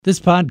This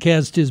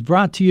podcast is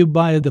brought to you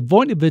by the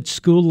Voinovich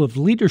School of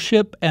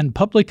Leadership and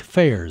Public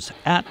Affairs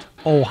at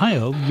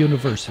Ohio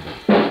University.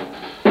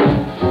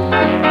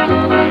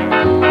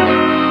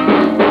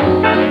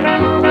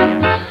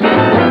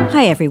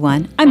 Hi,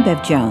 everyone. I'm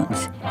Bev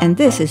Jones, and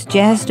this is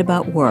Jazzed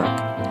About Work,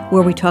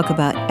 where we talk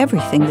about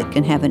everything that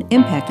can have an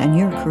impact on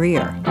your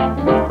career.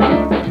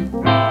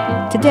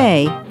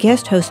 Today,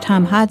 guest host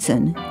Tom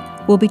Hodson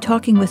will be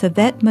talking with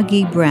Yvette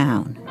McGee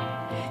Brown.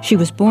 She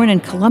was born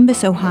in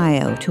Columbus,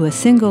 Ohio, to a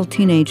single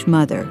teenage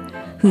mother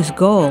whose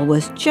goal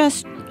was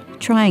just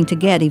trying to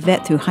get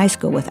Yvette through high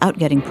school without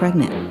getting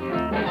pregnant.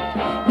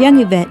 Young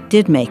Yvette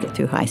did make it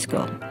through high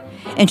school,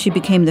 and she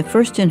became the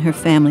first in her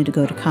family to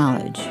go to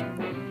college.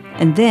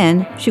 And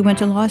then she went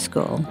to law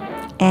school,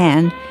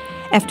 and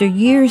after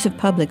years of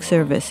public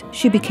service,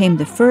 she became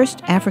the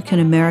first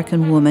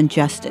African-American woman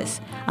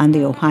justice on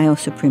the Ohio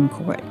Supreme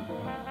Court.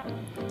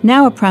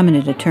 Now a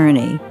prominent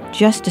attorney,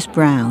 Justice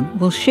Brown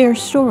will share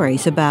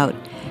stories about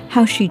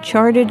how she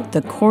charted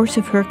the course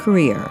of her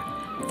career,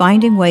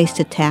 finding ways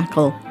to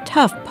tackle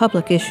tough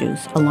public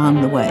issues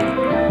along the way.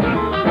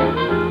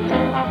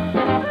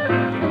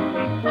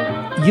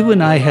 You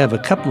and I have a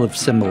couple of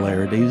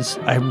similarities.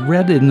 I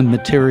read in the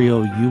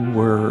material you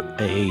were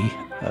a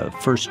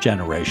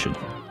first-generation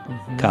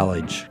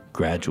college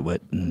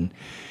graduate, and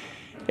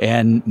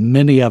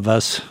many of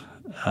us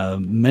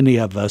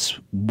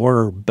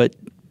were, but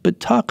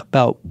talk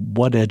about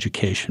what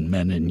education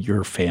meant in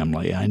your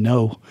family. I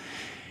know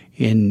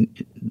in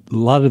a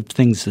lot of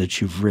things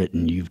that you've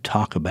written, you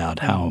talk about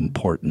how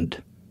important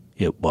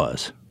it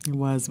was. It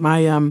was.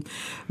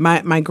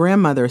 My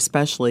grandmother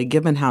especially,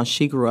 given how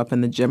she grew up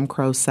in the Jim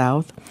Crow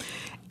South,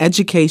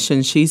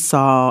 education she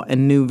saw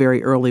and knew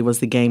very early was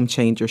the game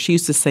changer. She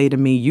used to say to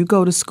me, you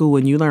go to school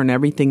and you learn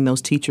everything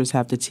those teachers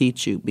have to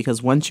teach you,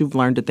 because once you've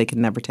learned it, they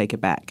can never take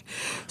it back.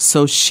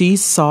 So she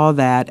saw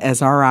that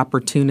as our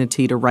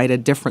opportunity to write a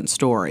different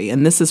story.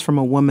 And this is from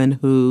a woman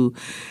who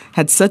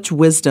had such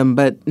wisdom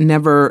but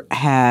never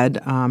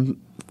had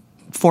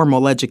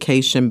formal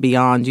education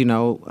beyond,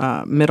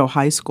 middle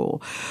high school.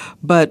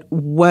 But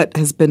what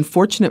has been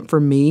fortunate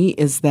for me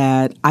is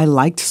that I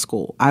liked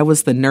school. I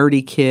was the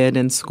nerdy kid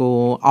in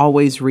school,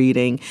 always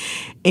reading.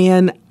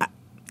 And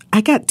I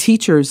got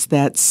teachers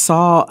that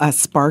saw a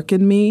spark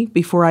in me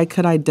before I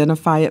could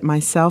identify it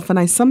myself. And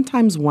I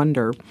sometimes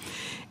wonder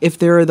if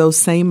there are those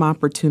same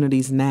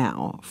opportunities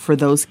now for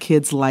those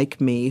kids like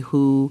me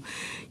who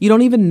you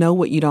don't even know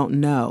what you don't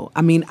know.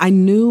 I mean, I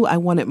knew I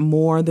wanted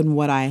more than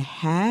what I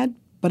had,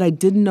 but I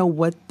didn't know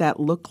what that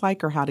looked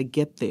like or how to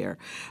get there.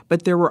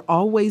 But there were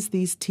always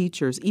these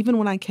teachers, even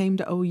when I came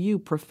to OU,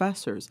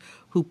 professors,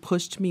 who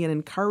pushed me and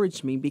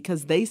encouraged me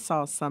because they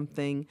saw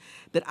something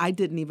that I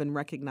didn't even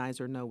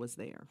recognize or know was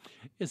there.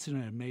 Isn't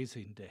it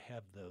amazing to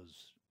have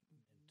those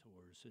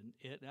mentors?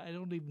 And I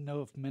don't even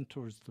know if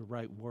mentor is the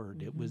right word.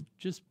 Mm-hmm. It was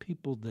just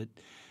people that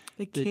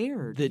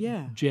cared,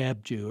 that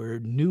jabbed you or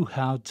knew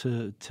how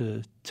to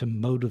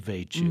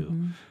motivate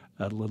you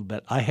a little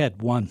bit. I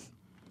had one.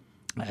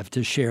 I have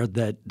to share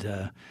that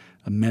a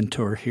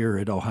mentor here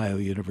at Ohio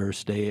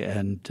University,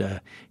 and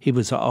he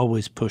was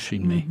always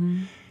pushing me.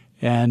 Mm-hmm.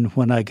 And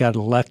when I got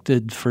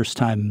elected first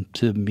time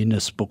to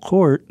municipal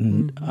court,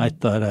 and I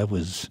thought I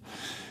was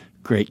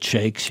great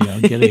shakes,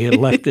 getting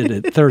elected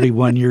at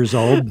 31 years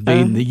old,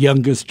 being the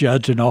youngest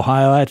judge in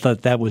Ohio, I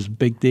thought that was a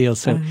big deal.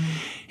 So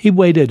he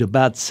waited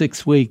about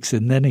 6 weeks,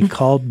 and then he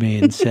called me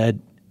and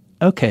said,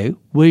 okay,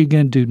 what are you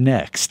going to do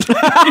next?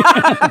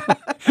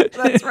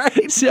 That's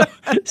right.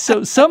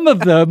 So some of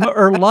them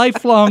are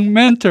lifelong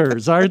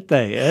mentors, aren't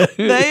they?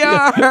 They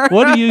are.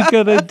 What are you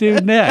going to do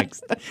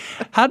next?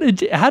 How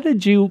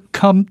did you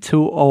come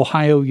to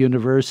Ohio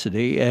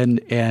University and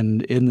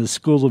in the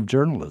School of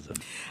Journalism?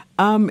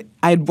 I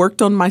had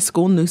worked on my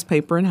school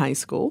newspaper in high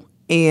school.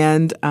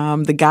 And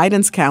the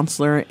guidance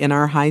counselor in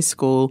our high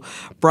school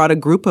brought a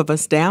group of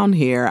us down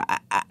here.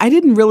 I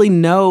didn't really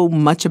know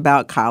much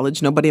about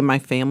college. Nobody in my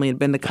family had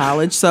been to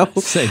college, so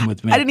Same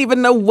with me. I didn't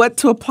even know what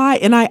to apply.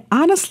 And I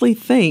honestly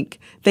think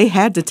they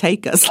had to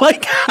take us.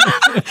 Like,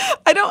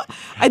 I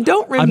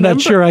don't remember. I'm not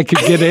sure I could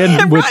get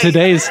in with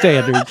today's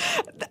standards.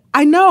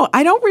 I know.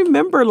 I don't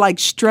remember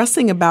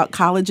stressing about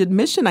college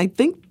admission. I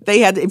think they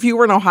had, if you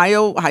were an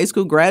Ohio high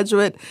school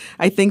graduate,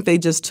 I think they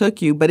just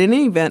took you. But in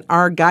any event,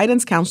 our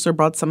guidance counselor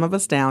brought some of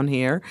us down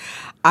here.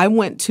 I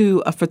went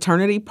to a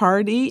fraternity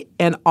party,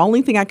 and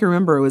only thing I can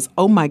remember was,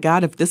 oh my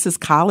God, if this is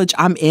college,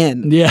 I'm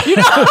in. Yeah.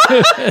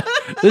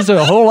 This is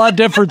a whole lot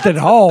different than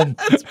home.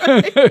 That's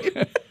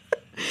right.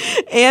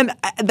 And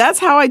that's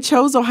how I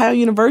chose Ohio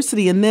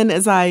University. And then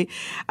as I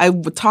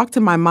talked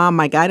to my mom,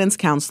 my guidance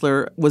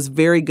counselor was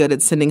very good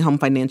at sending home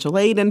financial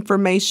aid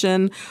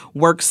information,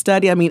 work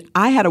study. I mean,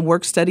 I had a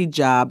work study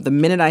job the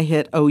minute I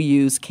hit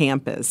OU's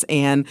campus.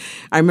 And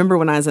I remember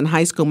when I was in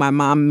high school, my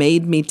mom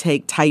made me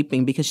take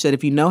typing because she said,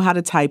 if you know how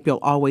to type, you'll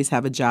always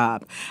have a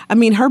job. I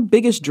mean, her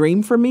biggest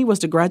dream for me was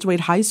to graduate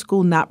high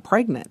school not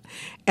pregnant.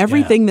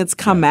 Everything that's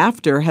come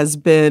after has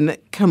been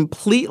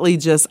completely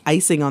just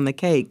icing on the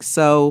cake.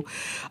 So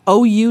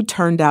OU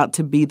turned out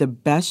to be the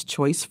best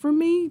choice for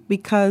me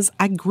because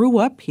I grew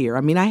up here.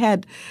 I mean,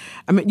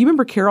 you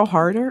remember Carol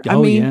Harder?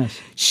 Oh, yes.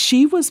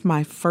 She was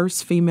my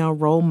first female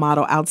role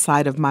model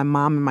outside of my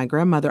mom and my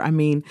grandmother. I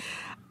mean,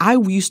 I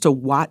used to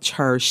watch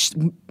her.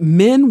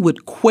 Men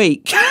would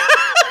quake.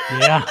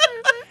 Yeah.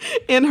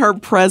 In her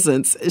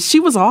presence. She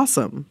was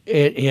awesome.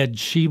 And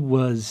she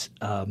was,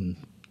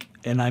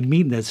 and I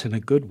mean this in a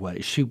good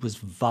way, she was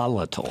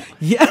volatile.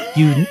 Yeah.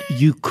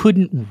 You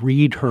couldn't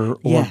read her or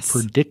Yes.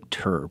 predict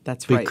her.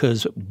 That's right.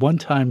 Because one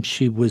time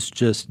she was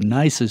just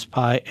nice as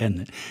pie,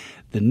 and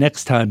the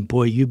next time,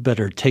 boy, you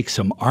better take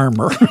some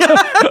armor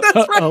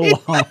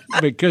along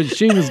because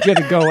she was going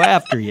to go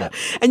after you.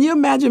 And you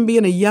imagine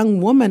being a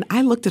young woman,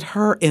 I looked at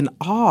her in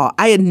awe.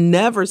 I had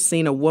never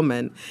seen a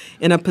woman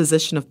in a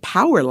position of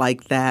power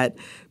like that,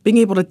 being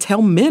able to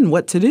tell men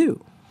what to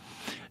do.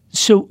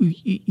 So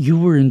you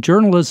were in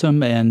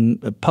journalism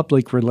and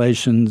public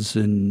relations,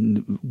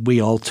 and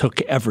we all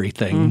took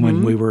everything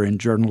when we were in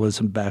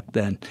journalism back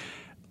then.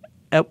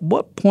 At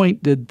what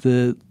point did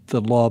the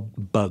law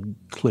bug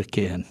click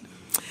in?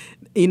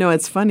 You know,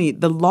 it's funny.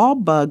 The law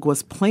bug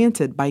was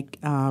planted by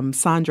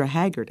Sandra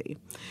Haggerty,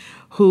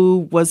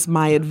 who was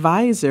my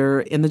advisor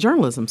in the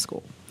journalism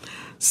school.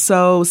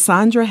 So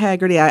Sandra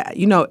Haggerty,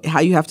 you know how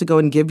you have to go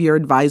and give your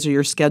advisor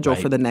your schedule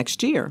for the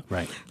next year.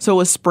 Right. So it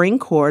was spring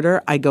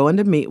quarter. I go in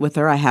to meet with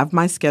her. I have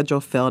my schedule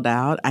filled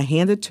out. I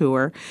hand it to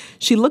her.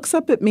 She looks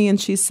up at me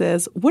and she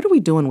says, "What are we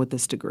doing with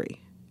this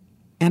degree?"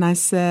 And I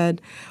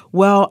said,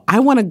 well, I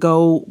want to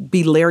go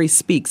be Larry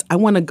Speaks. I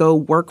want to go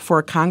work for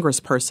a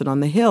congressperson on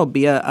the Hill,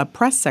 be a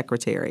press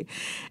secretary.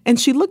 And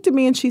she looked at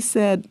me and she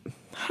said,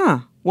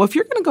 well, if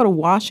you're going to go to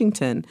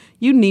Washington,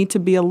 you need to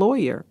be a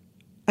lawyer.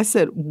 I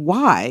said,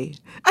 why?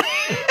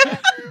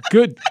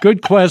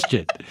 Good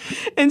question.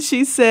 And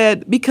she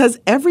said, because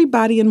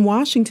everybody in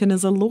Washington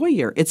is a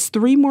lawyer. It's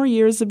 3 more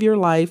years of your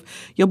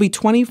life. You'll be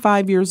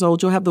 25 years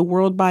old. You'll have the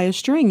world by a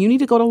string. You need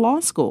to go to law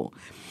school.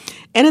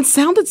 And it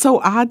sounded so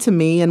odd to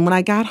me. And when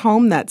I got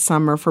home that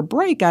summer for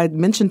break, I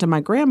mentioned to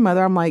my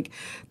grandmother, I'm like,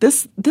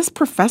 this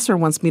professor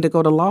wants me to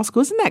go to law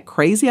school. Isn't that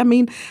crazy? I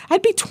mean,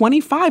 I'd be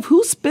 25.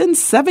 Who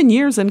spends 7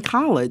 years in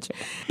college?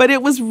 But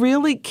it was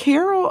really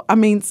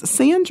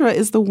Sandra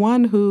is the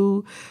one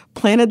who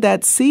planted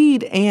that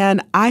seed.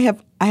 And I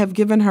have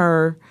given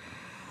her,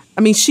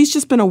 she's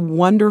just been a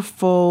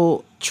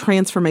wonderful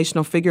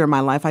transformational figure in my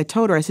life. I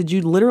told her, I said,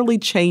 you literally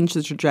changed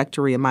the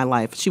trajectory of my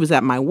life. She was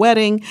at my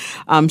wedding.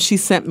 She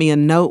sent me a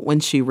note when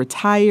she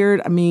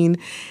retired.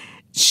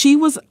 She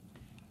was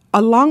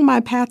along my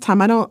path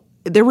time.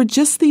 There were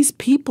just these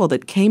people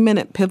that came in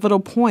at pivotal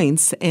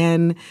points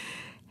and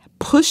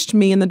pushed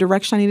me in the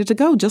direction I needed to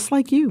go, just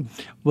like you.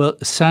 Well,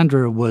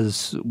 Sandra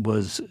was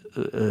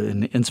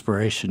an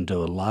inspiration to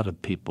a lot of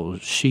people.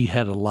 She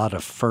had a lot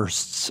of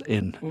firsts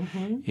in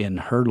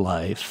her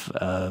life,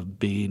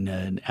 being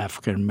an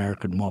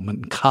African-American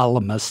woman,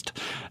 columnist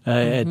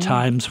at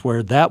times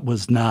where that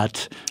was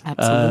not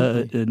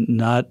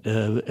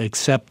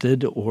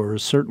accepted or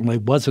certainly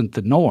wasn't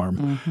the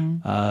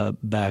norm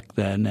back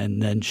then.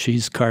 And then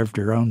she's carved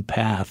her own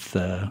path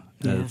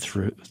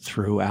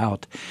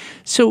throughout.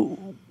 So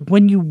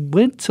when you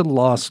went to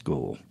law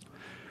school,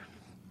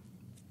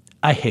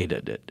 I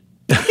hated it.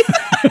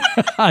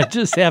 I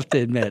just have to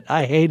admit,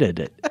 I hated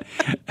it.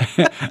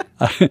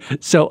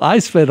 So I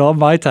spent all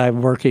my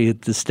time working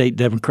at the State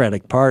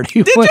Democratic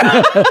Party when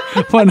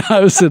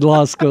I was in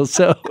law school.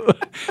 So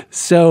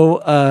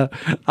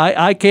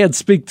I can't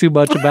speak too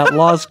much about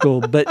law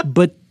school,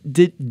 but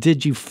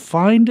did you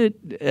find it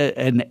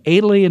an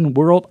alien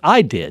world?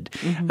 I did.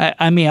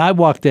 I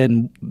walked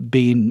in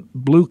being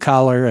blue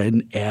collar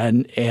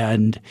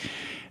and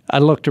I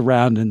looked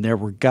around and there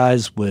were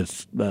guys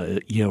with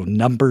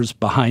numbers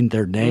behind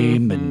their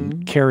name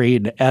and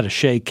carrying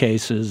attaché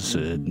cases,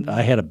 and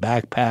I had a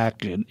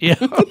backpack, and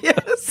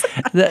Yes,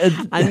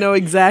 I know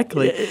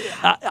exactly.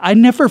 I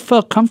never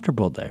felt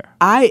comfortable there.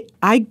 I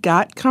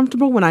got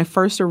comfortable when I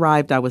first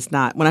arrived. I was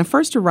not. When I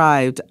first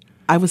arrived,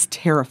 I was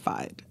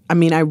terrified.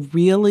 I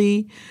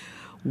really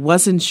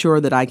wasn't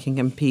sure that I can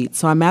compete.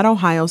 So I'm at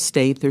Ohio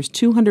State. There's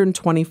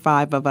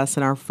 225 of us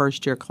in our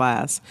first-year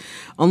class,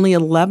 only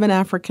 11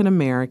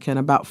 African-American,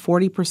 about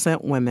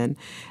 40% women.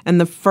 And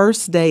the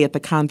first day at the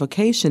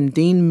convocation,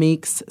 Dean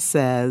Meeks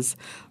says,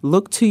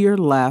 look to your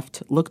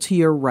left, look to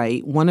your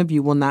right. One of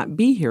you will not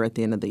be here at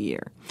the end of the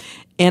year.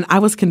 And I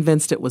was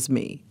convinced it was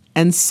me.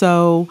 And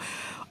so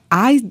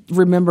I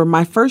remember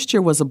my first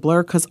year was a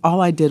blur because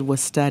all I did was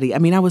study.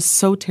 I was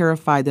so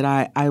terrified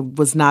that I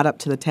was not up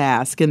to the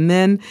task. And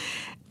then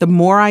the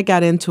more I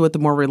got into it, the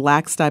more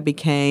relaxed I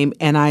became,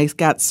 and I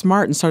got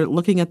smart and started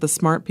looking at the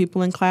smart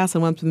people in class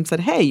and went to them and said,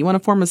 hey, you want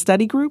to form a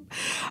study group?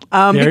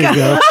 There you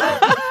go.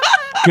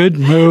 Good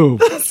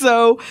move.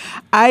 So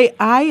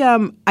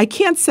I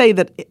can't say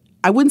that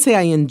I wouldn't say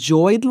I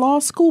enjoyed law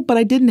school, but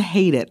I didn't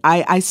hate it.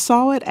 I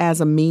saw it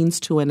as a means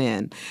to an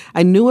end.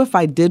 I knew if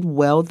I did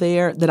well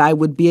there that I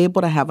would be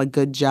able to have a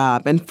good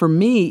job. And for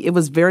me, it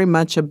was very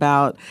much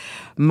about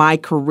my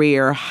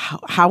career,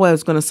 how I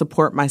was going to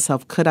support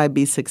myself. Could I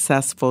be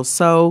successful?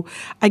 So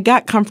I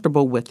got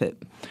comfortable with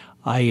it.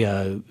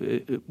 I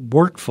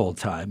worked full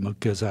time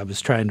because I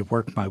was trying to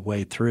work my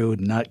way through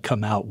and not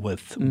come out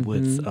with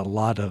a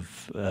lot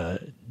of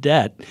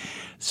debt.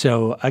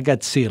 So I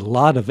got to see a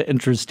lot of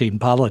interesting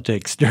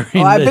politics during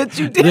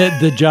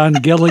the John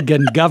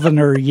Gilligan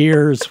governor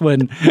years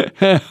when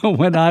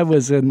I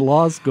was in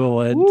law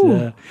school,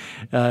 and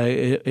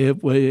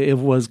it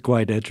was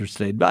quite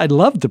interesting. I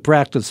loved the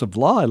practice of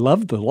law. I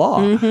loved the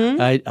law.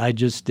 I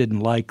just didn't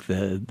like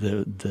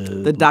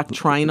the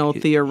doctrinal,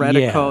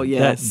 theoretical.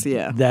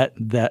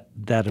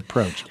 That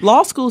approach.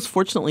 Law schools,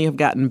 fortunately, have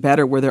gotten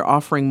better where they're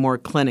offering more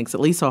clinics. At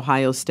least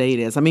Ohio State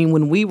is. I mean,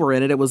 when we were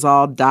in it, it was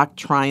all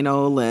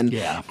doctrinal and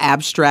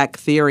abstract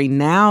theory.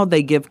 Now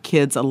they give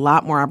kids a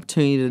lot more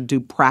opportunity to do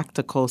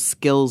practical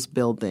skills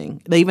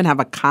building. They even have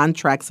a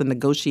contracts and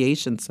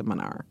negotiation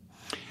seminar.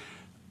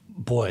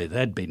 Boy,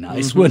 that'd be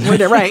nice,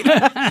 wouldn't it? Right.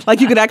 Like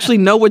you could actually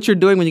know what you're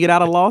doing when you get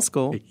out of law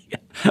school.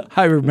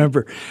 I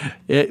remember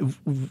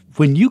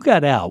when you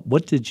got out,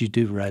 what did you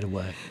do right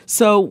away?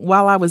 So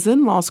while I was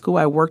in law school,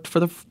 I worked for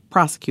the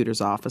prosecutor's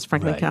office,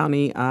 Franklin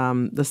County,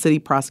 the city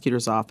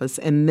prosecutor's office.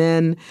 And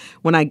then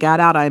when I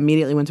got out, I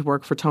immediately went to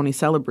work for Tony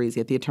Celebrezzi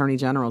at the Attorney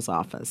General's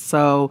office.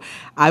 So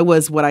I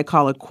was what I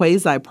call a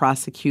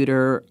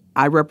quasi-prosecutor.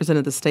 I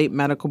represented the state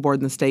medical board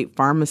and the state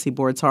pharmacy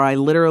board. So I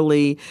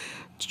literally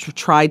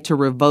tried to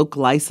revoke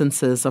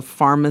licenses of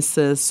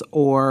pharmacists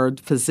or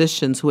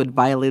physicians who had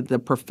violated the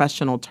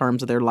professional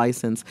terms of their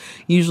license.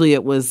 Usually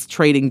it was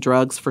trading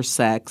drugs for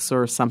sex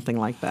or something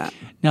like that.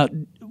 Now,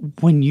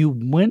 when you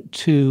went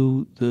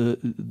to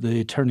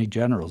the Attorney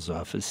General's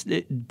office,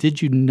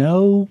 did you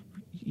know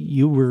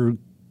you were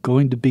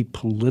going to be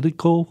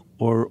political,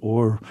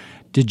 or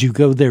did you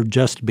go there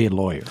just to be a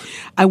lawyer?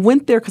 I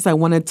went there because I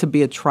wanted to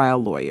be a trial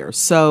lawyer.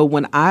 So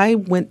when I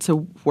went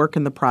to work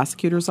in the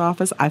prosecutor's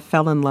office, I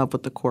fell in love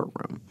with the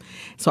courtroom.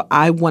 So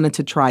I wanted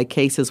to try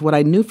cases. What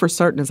I knew for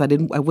certain is I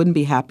wouldn't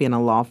be happy in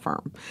a law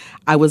firm.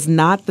 I was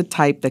not the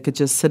type that could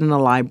just sit in a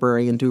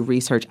library and do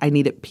research. I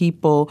needed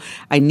people.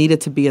 I needed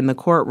to be in the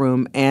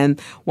courtroom. And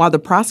while the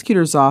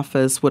prosecutor's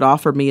office would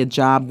offer me a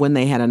job when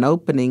they had an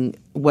opening,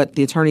 what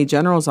the Attorney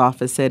General's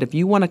office said, if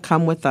you want to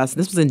come with us,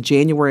 this was in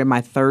January of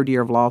my third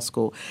year of law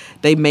school,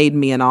 they made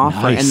me an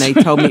offer. Nice. And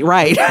they told me,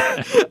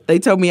 they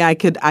told me I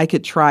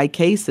could try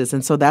cases.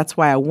 And so that's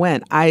why I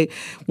went. I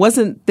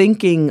wasn't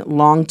thinking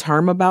long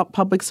term about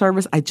public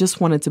service. I just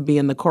wanted to be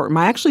in the courtroom.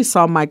 I actually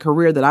saw my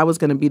career that I was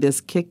going to be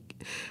this I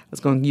was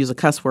going to use a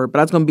cuss word, but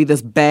I was going to be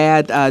this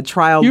bad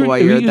trial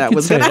lawyer that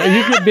was going to...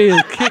 You could be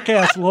a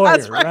kick-ass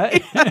lawyer,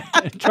 right?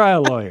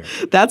 Trial lawyer.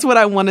 That's what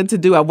I wanted to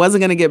do. I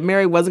wasn't going to get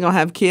married, wasn't going to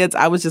have kids.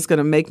 I was just going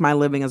to make my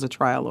living as a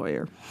trial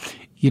lawyer.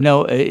 You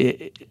know,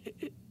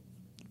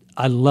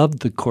 I loved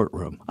the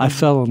courtroom. I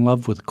fell in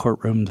love with the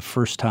courtroom the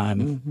first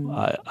time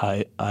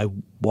I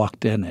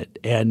walked in it.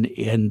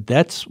 And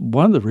that's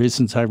one of the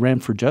reasons I ran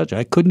for judge.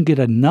 I couldn't get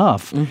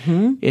enough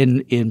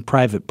in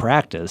private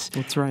practice.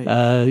 That's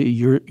right.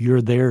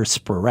 You're there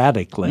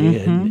sporadically,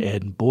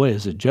 and boy,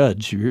 as a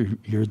judge,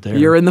 you're there.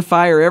 You're in the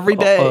fire every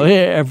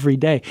day. Every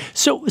day.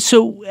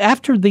 So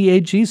after the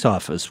AG's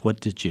office, what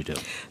did you do?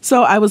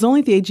 So I was only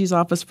at the AG's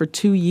office for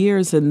 2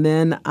 years, and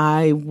then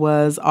I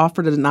was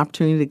offered an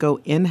opportunity to go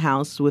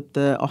in-house with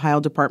the Ohio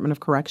Department of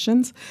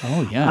Corrections.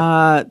 Oh,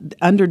 yeah.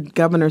 Under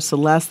Governor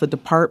Celeste, the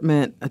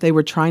department, they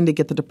were trying to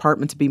get the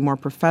department to be more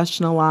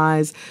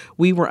professionalized.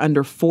 We were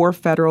under 4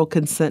 federal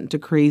consent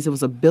decrees. It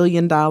was $1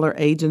 billion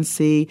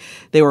agency.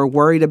 They were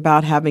worried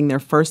about having their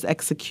first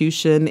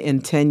execution in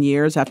 10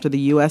 years after the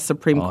U.S.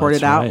 Supreme Court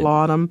had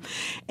outlawed them.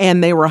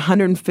 And they were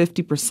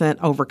 150%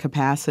 over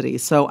capacity.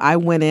 So I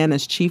went in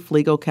as chief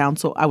legal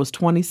counsel. I was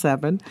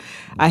 27.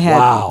 I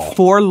had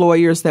 4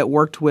 lawyers that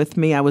worked with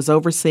me. I was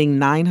overseeing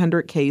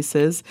 900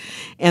 cases.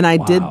 And I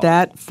did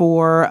that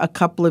for a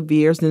couple of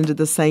years and did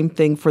the same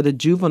thing for the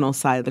juvenile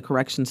side of the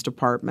corrections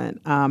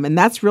department. And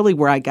that's really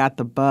where I got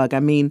the bug. I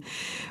mean,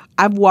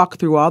 I've walked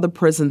through all the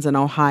prisons in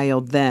Ohio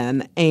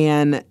then,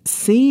 and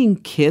seeing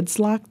kids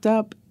locked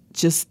up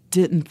just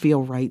didn't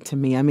feel right to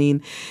me. I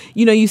mean,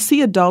 you know, you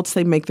see adults,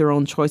 they make their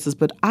own choices,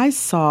 but I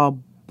saw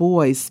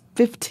boys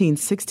 15,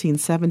 16,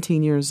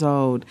 17 years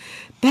old.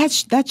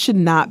 That should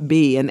not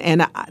be.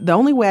 And the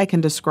only way I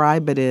can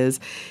describe it is,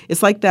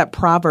 it's like that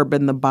proverb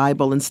in the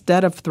Bible.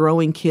 Instead of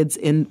pulling kids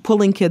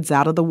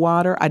out of the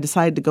water, I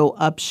decided to go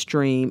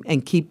upstream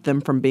and keep them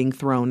from being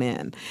thrown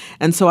in.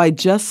 And so I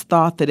just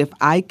thought that if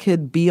I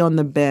could be on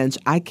the bench,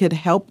 I could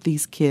help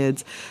these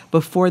kids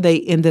before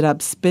they ended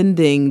up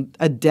spending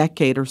a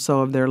decade or so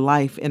of their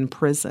life in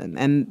prison.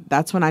 And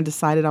that's when I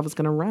decided I was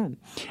going to run.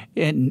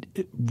 And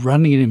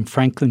running in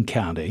Franklin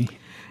County,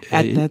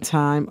 at that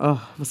time, it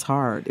was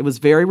hard. It was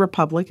very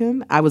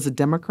Republican. I was a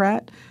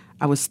Democrat.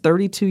 I was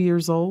 32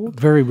 years old.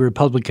 Very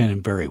Republican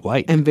and very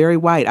white. And very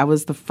white. I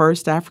was the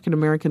first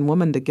African-American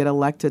woman to get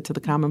elected to the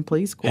Common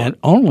Pleas Court. And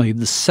only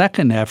the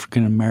second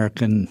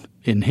African-American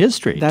in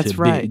history That's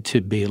right.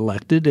 to be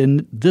elected.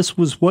 And this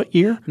was what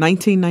year?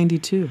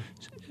 1992.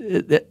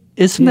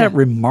 Isn't that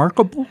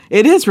remarkable?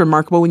 It is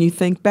remarkable when you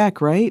think back,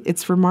 right?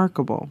 It's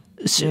remarkable.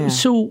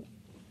 So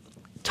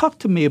talk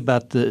to me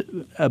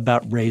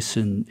about race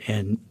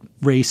and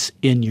race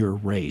in your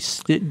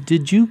race.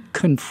 Did you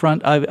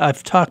confront?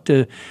 I've talked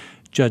to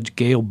Judge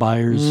Gail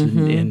Byers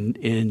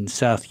in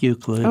South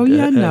Euclid. Oh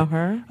yeah, I know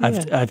her.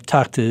 Yeah. I've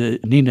talked to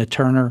Nina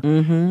Turner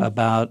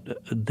about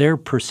their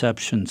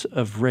perceptions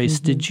of race.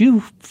 Did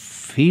you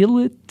feel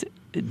it?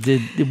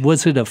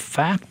 Was it a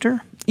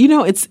factor? You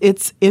know,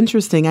 it's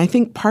interesting. I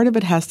think part of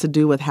it has to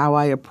do with how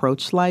I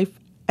approach life.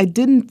 I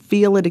didn't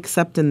feel it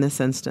except in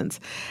this instance.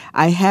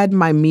 I had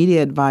my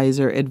media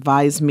advisor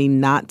advise me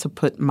not to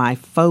put my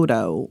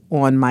photo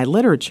on my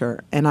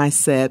literature. And I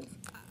said,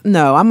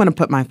 no, I'm going to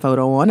put my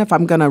photo on. If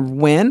I'm going to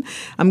win,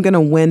 I'm going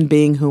to win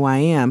being who I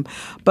am.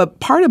 But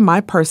part of my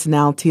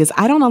personality is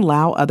I don't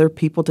allow other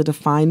people to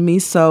define me.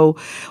 So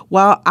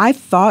while I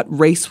thought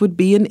race would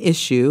be an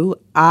issue,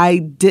 I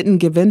didn't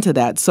give in to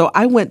that. So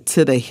I went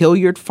to the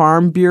Hilliard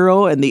Farm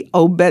Bureau and the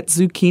Obet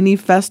Zucchini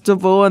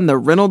Festival and the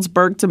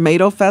Reynoldsburg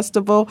Tomato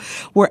Festival.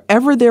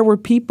 Wherever there were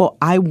people,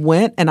 I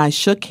went and I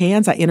shook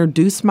hands. I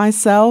introduced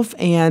myself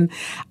and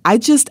I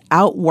just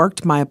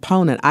outworked my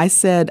opponent. I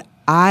said,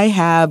 I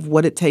have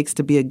what it takes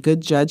to be a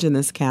good judge in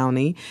this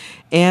county,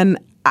 and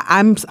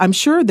I'm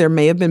sure there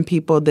may have been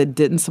people that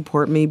didn't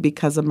support me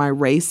because of my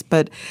race,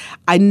 but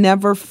I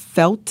never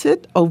felt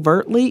it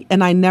overtly,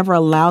 and I never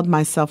allowed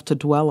myself to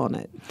dwell on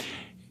it.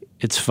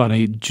 It's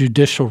funny,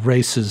 judicial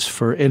races,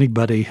 for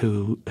anybody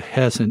who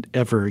hasn't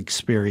ever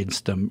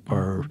experienced them,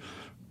 are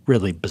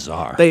really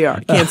bizarre. They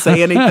are. Can't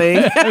say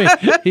anything.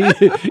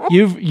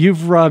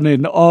 You've run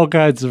in all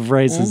kinds of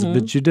races,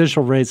 but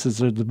judicial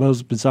races are the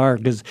most bizarre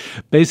because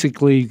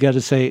basically you got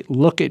to say,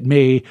 "Look at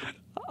me,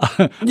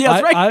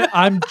 Yes, right.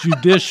 I'm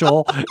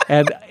judicial,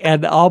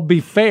 and I'll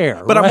be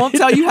fair." But right? I won't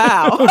tell you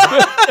how.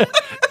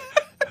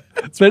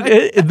 But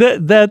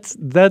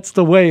that's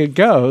the way it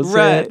goes,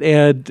 right?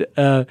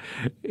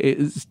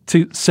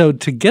 So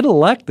to get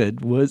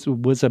elected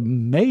was a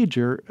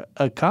major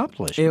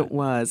accomplishment. It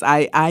was.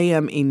 I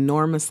am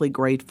enormously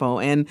grateful,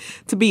 and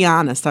to be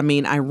honest, I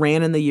mean, I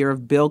ran in the year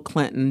of Bill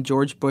Clinton,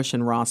 George Bush,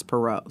 and Ross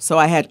Perot, so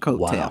I had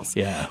coattails.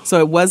 Wow. Yeah. So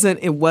it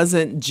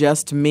wasn't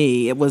just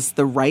me. It was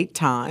the right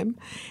time,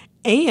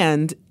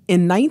 and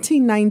in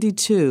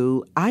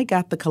 1992, I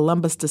got the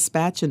Columbus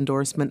Dispatch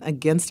endorsement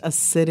against a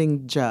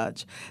sitting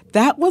judge.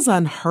 That was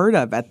unheard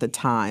of at the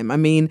time. I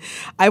mean,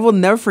 I will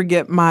never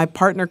forget my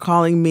partner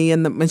calling me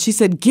and she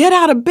said, "Get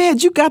out of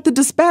bed, you got the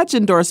Dispatch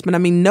endorsement." I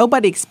mean,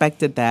 nobody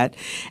expected that.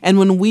 And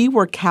when we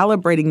were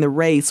calibrating the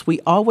race, we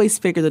always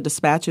figured the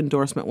Dispatch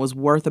endorsement was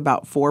worth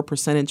about 4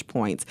 percentage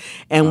points.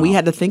 And we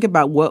had to think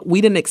about what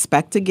we didn't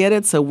expect to get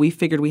it, so we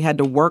figured we had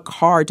to work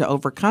hard to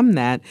overcome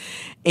that.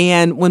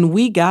 And when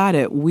we got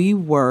it, we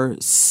were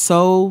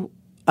so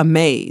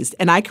amazed.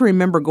 And I can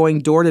remember going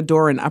door to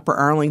door in Upper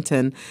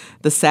Arlington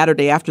the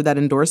Saturday after that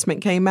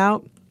endorsement came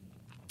out.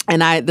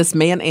 And this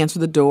man answered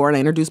the door, and I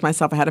introduced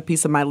myself. I had a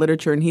piece of my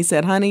literature, and he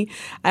said, "Honey,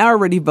 I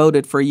already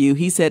voted for you."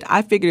 He said,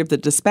 "I figured if the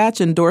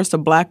Dispatch endorsed a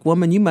black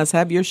woman, you must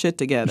have your shit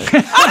together."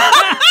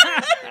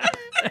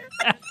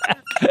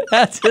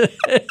 That's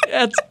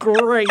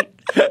great.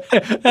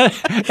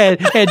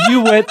 and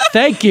you went,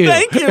 "Thank you.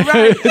 Thank you,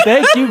 right.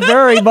 Thank you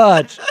very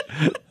much."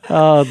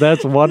 Oh,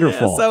 that's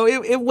wonderful. Yeah, so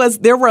it was,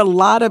 there were a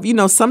lot of,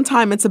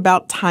 sometimes it's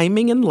about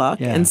timing and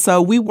luck. Yeah. And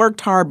so we worked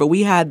hard, but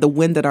we had the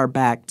wind at our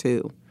back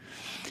too.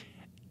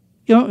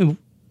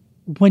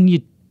 When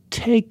you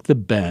take the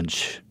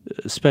bench,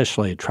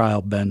 especially a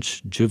trial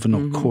bench,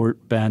 juvenile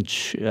court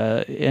bench,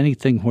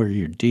 anything where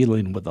you're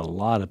dealing with a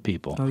lot of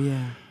people. Oh,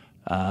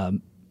 yeah.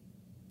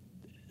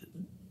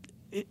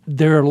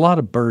 There are a lot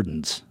of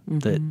burdens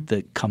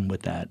that come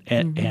with that.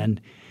 And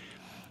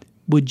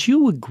would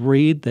you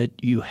agree that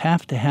you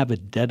have to have a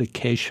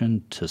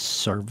dedication to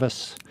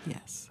service?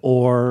 Yes.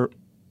 Or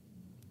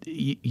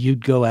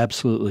you'd go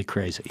absolutely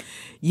crazy?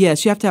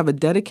 Yes, you have to have a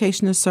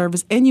dedication to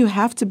service, and you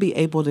have to be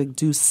able to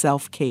do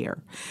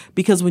self-care.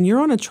 Because when you're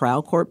on a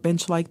trial court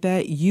bench like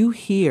that, you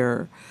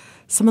hear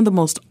some of the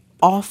most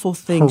awful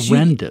things.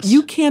 Horrendous.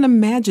 You can't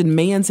imagine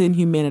man's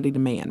inhumanity to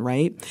man,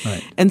 right?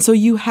 Right. And so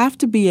you have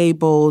to be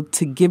able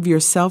to give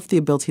yourself the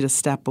ability to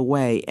step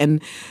away. And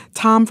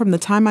Tom, from the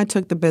time I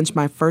took the bench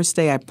my first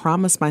day, I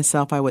promised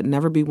myself I would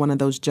never be one of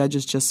those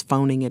judges just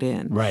phoning it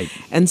in. Right.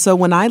 And so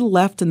when I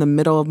left in the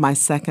middle of my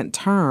second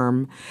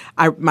term,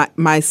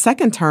 my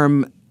second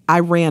term, I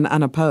ran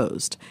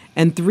unopposed.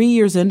 And 3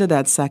 years into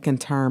that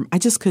second term, I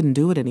just couldn't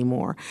do it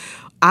anymore.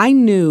 I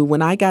knew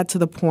when I got to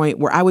the point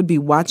where I would be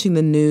watching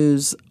the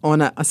news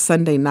on a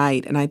Sunday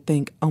night and I'd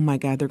think, oh my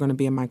God, they're going to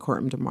be in my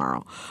courtroom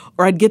tomorrow.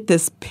 Or I'd get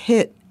this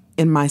pit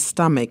in my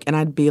stomach and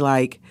I'd be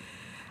like,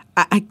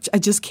 I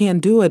just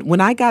can't do it.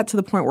 When I got to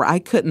the point where I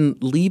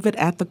couldn't leave it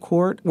at the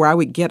court, where I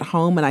would get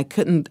home and I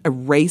couldn't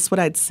erase what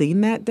I'd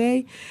seen that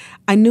day,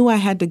 I knew I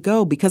had to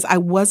go because I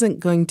wasn't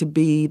going to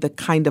be the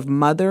kind of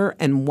mother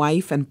and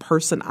wife and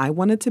person I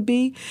wanted to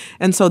be.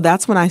 And so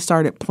that's when I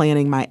started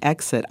planning my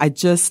exit.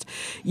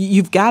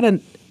 You've got to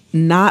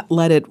not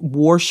let it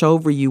wash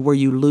over you where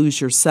you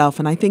lose yourself.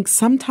 And I think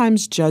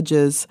sometimes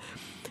judges,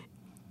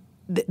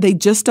 they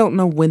just don't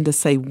know when to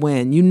say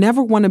when. You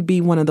never want to be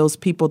one of those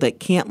people that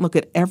can't look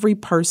at every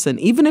person.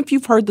 Even if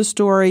you've heard the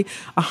story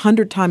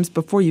 100 times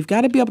before, you've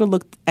got to be able to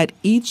look at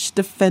each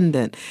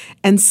defendant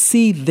and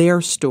see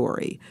their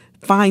story.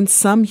 Find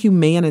some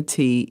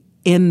humanity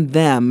in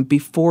them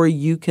before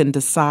you can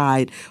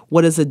decide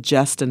what is a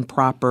just and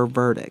proper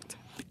verdict.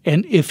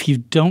 And if you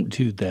don't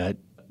do that,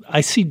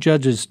 I see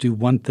judges do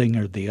one thing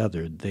or the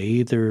other. They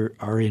either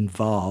are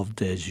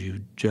involved, as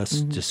you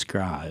just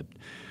described,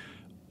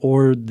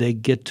 or they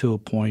get to a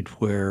point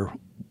where,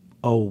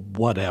 oh,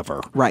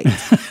 whatever. Right.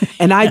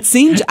 And they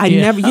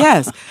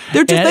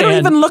don't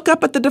even look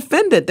up at the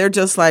defendant. They're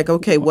just like,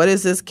 okay, what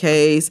is this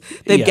case?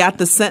 They've got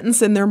the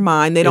sentence in their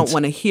mind. They don't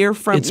want to hear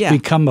from. It's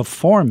become a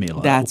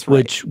formula. That's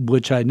right.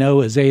 Which I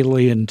know is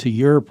alien to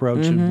your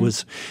approach and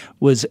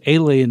was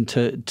alien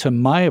to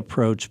my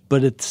approach.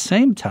 But at the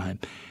same time,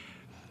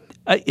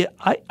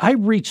 I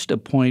reached a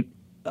point,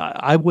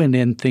 I went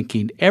in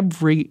thinking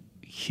every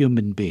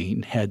human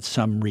being had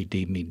some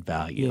redeeming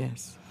value.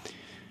 Yes.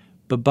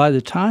 But by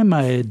the time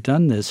I had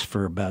done this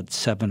for about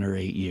 7 or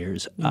 8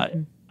 years,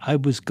 I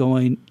was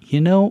going,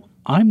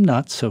 I'm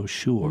not so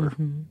sure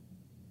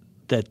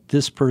that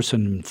this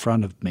person in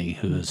front of me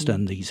who has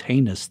done these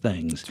heinous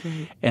things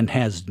and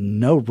has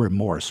no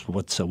remorse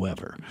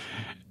whatsoever,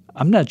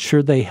 I'm not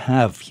sure they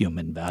have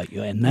human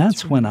value. And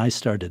that's when I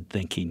started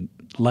thinking,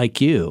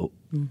 like you,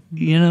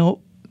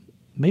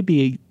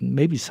 maybe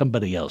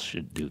somebody else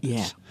should do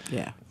this.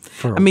 Yeah.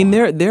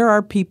 There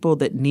are people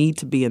that need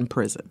to be in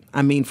prison.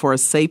 I mean, for a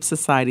safe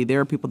society,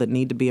 there are people that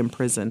need to be in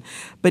prison.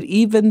 But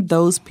even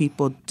those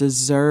people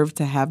deserve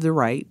to have the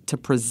right to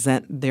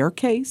present their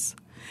case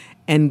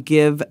and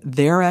give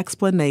their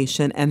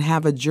explanation and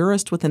have a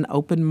jurist with an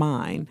open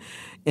mind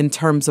in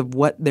terms of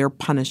what their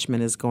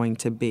punishment is going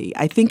to be.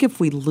 I think if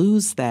we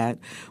lose that,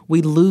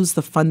 we lose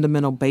the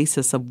fundamental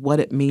basis of what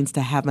it means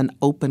to have an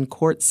open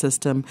court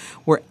system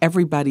where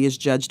everybody is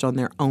judged on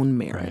their own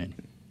merit. Right.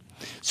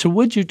 So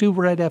what did you do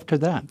right after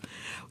that?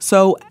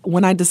 So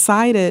when I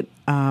decided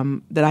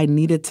that I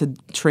needed to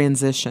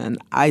transition,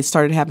 I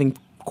started having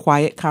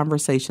quiet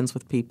conversations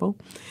with people.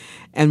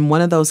 And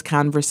one of those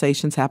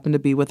conversations happened to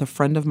be with a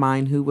friend of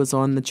mine who was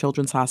on the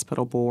Children's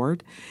Hospital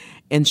Board.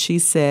 And she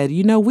said,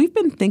 we've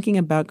been thinking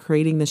about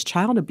creating this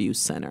child abuse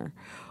center.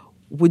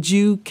 Would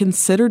you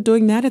consider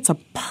doing that? It's a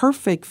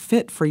perfect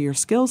fit for your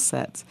skill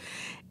sets.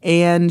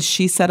 And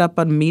she set up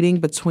a meeting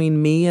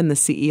between me and the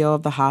CEO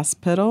of the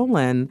hospital,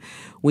 and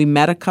we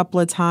met a couple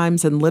of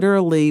times and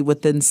literally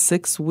within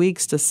 6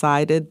 weeks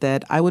decided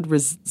that I would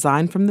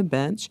resign from the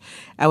bench.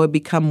 I would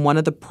become one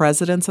of the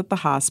presidents at the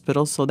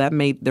hospital, so that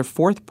made their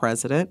 4th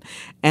president,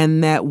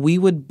 and that we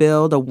would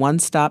build a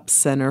one-stop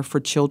center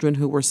for children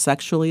who were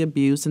sexually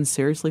abused and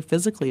seriously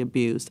physically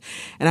abused.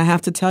 And I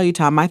have to tell you,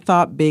 Tom, I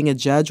thought being a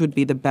judge would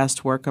be the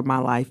best work of my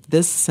life.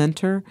 This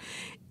center,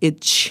 it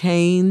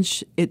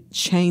changed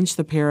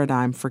the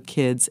paradigm for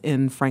kids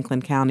in Franklin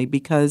County,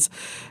 because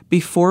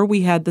before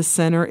we had the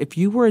center, if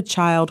you were a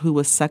child who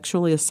was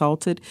sexually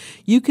assaulted,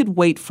 you could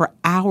wait for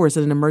hours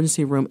in an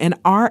emergency room. And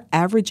our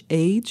average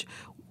age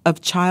of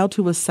child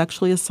who was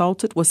sexually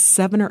assaulted was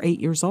 7 or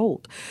 8 years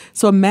old.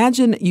 So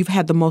imagine you've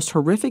had the most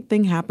horrific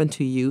thing happen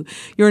to you.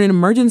 You're in an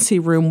emergency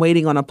room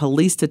waiting on a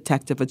police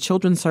detective, a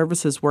children's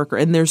services worker,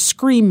 and there's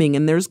screaming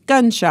and there's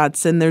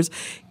gunshots and there's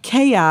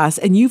chaos,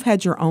 and you've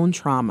had your own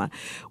trauma.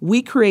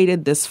 We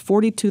created this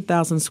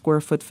 42,000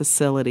 square foot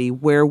facility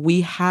where we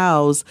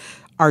house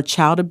our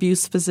child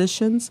abuse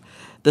physicians,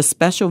 the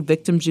Special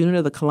Victims Unit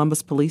of the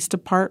Columbus Police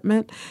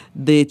Department,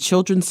 the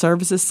Children's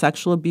Services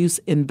Sexual Abuse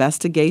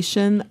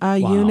Investigation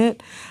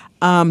Unit,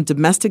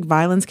 domestic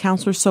violence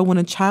counselors. So when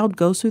a child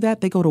goes through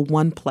that, they go to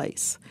one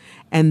place.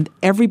 And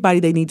everybody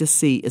they need to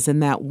see is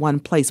in that one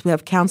place. We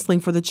have counseling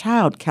for the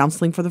child,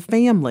 counseling for the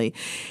family.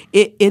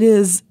 It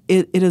is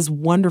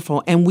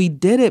wonderful. And we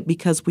did it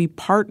because we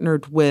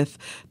partnered with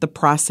the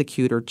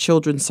prosecutor,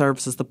 Children's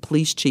Services, the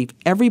police chief.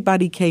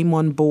 Everybody came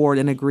on board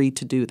and agreed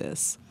to do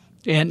this.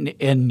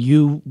 And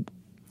you,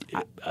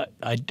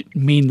 I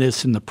mean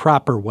this in the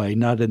proper way,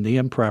 not in the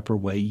improper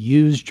way,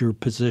 used your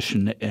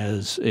position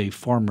as a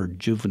former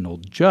juvenile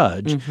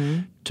judge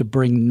to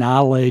bring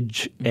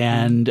knowledge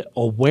and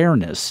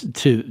awareness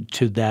to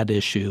that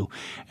issue,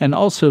 and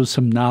also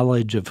some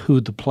knowledge of who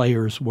the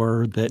players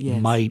were that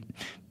might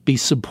be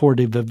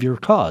supportive of your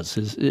cause.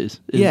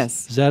 Is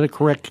that a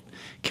correct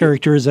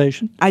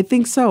characterization? I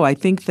think so. I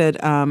think that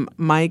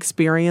my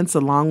experience,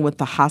 along with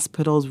the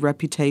hospital's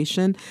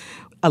reputation,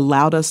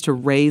 allowed us to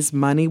raise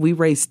money. We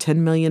raised $10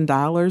 million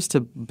to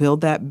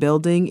build that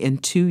building in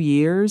 2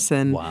 years.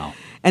 And Wow.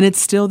 And it's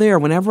still there.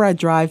 Whenever I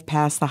drive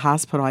past the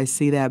hospital, I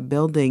see that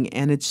building,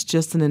 and it's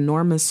just an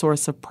enormous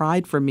source of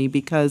pride for me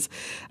because,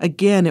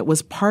 again, it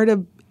was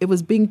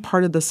being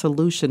part of the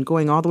solution,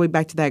 going all the way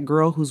back to that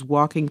girl who's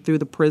walking through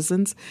the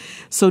prisons.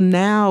 So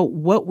now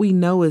what we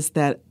know is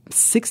that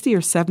 60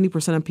 or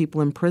 70% of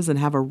people in prison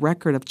have a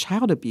record of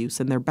child abuse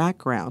in their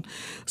background.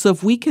 So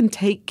if we can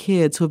take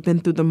kids who have been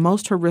through the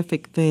most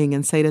horrific thing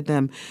and say to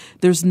them,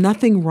 there's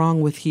nothing wrong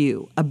with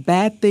you. A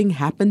bad thing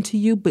happened to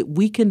you, but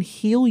we can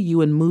heal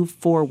you and move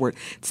forward.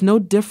 It's no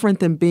different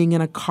than being in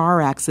a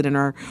car accident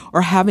or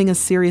having a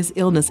serious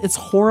illness. It's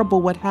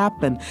horrible what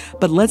happened,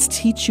 but let's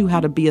teach you how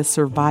to be a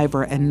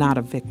survivor and not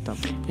a victim.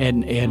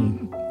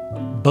 And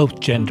both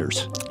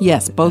genders.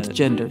 Yes, both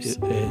genders.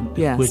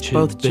 Yes, which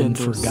both had been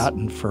genders.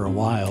 forgotten for a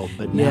while,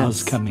 but now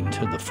is coming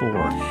to the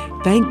fore.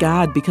 Thank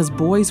God, because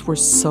boys were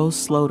so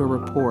slow to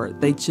report.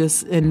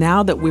 And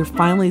now that we're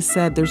finally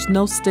said there's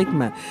no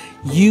stigma,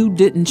 you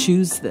didn't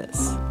choose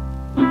this.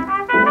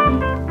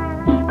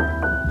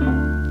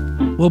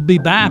 We'll be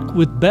back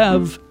with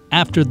Bev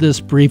after this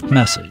brief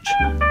message.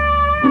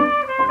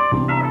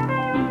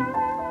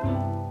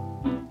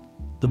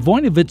 The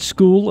Voinovich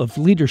School of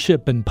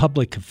Leadership and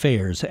Public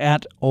Affairs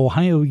at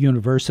Ohio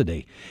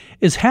University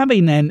is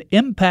having an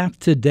impact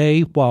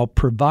today while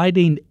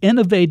providing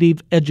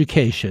innovative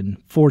education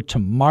for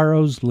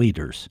tomorrow's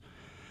leaders.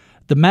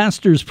 The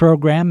master's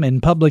program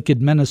in public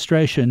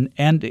administration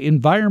and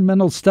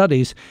environmental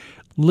studies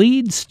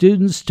leads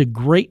students to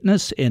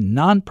greatness in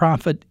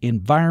nonprofit,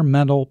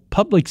 environmental,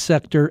 public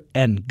sector,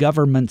 and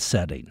government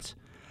settings.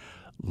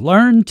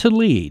 Learn to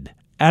lead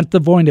at the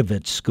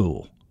Voinovich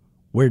School.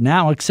 We're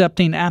now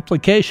accepting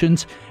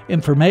applications.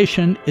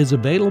 Information is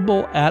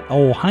available at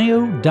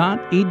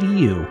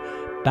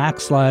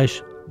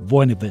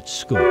ohio.edu/Voinovich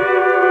School.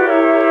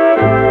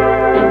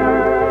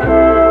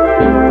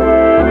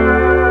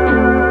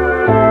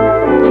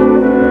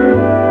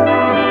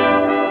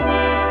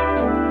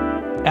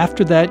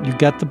 After that, you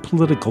got the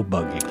political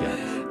bug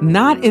again.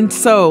 Not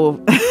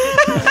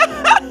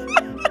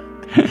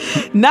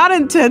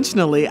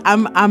intentionally.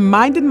 I'm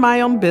minding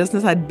my own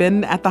business. I'd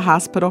been at the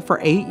hospital for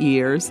 8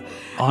 years.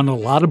 On a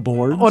lot of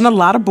boards? On a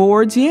lot of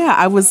boards, yeah.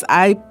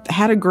 I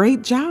had a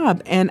great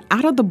job. And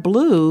out of the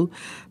blue,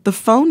 the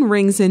phone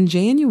rings in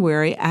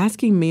January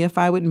asking me if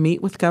I would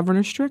meet with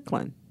Governor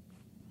Strickland.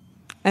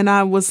 And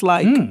I was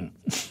like,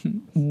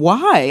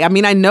 why? I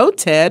mean, I know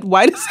Ted.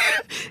 Why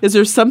is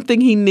there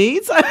something he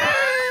needs?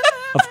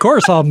 Of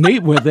course, I'll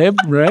meet with him,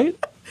 right?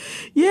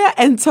 Yeah,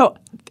 and so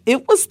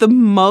it was the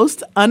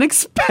most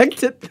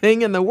unexpected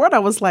thing in the world. I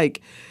was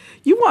like,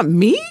 you want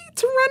me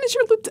to run as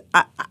your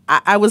lieutenant?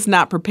 I was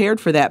not prepared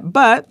for that.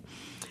 But,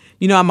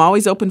 I'm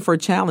always open for a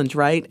challenge,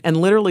 right? And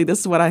literally, this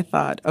is what I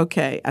thought.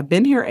 Okay, I've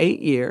been here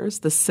 8 years.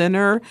 The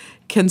center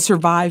can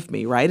survive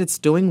me, right? It's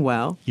doing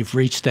well. You've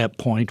reached that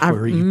point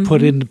where you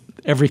put in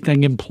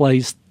everything in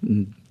place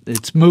and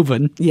it's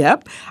moving.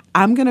 Yep.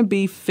 I was going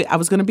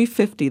to be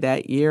 50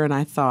 that year, and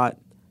I thought,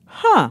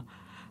 a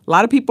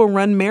lot of people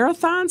run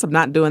marathons. I'm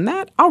not doing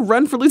that. I'll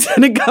run for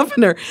lieutenant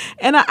governor.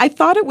 And I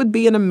thought it would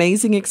be an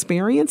amazing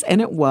experience,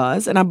 and it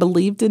was. And I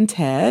believed in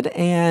Ted,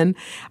 and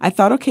I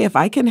thought, okay, if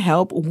I can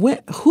help,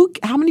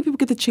 how many people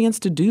get the chance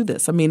to do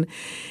this? I mean,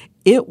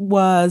 it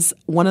was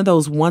one of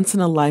those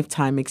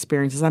once-in-a-lifetime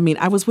experiences. I mean,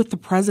 I was with the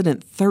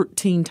president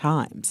 13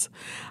 times.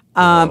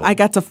 I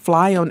got to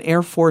fly on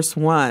Air Force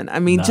One. I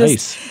mean,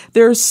 nice.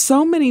 There's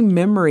so many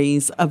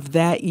memories of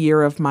that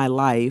year of my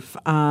life.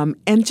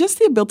 And just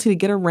the ability to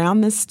get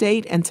around this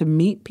state and to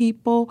meet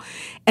people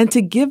and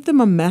to give them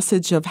a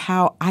message of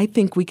how I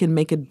think we can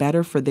make it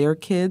better for their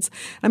kids.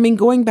 I mean,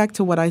 going back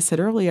to what I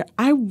said earlier,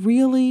 I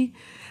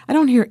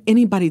don't hear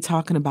anybody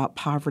talking about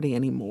poverty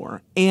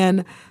anymore.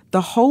 And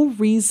the whole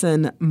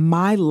reason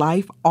my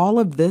life, all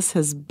of this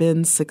has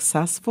been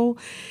successful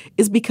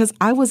is because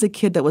I was a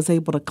kid that was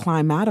able to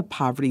climb out of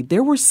poverty.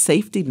 There were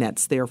safety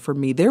nets there for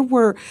me. There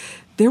were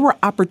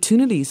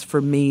opportunities for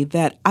me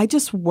that I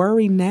just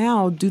worry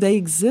now, do they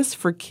exist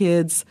for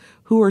kids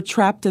who are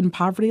trapped in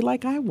poverty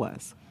like I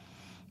was?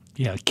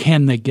 Yeah,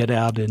 can they get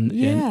out in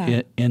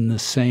the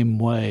same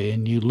way?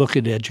 And you look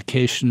at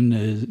education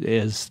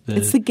as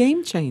it's the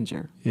game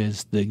changer.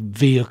 Is the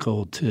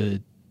vehicle to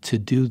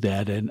do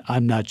that, and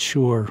I'm not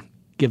sure,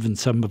 given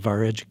some of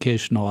our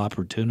educational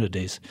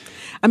opportunities.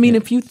 I mean,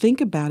 if you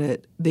think about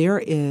it,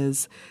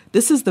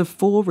 this is the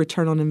full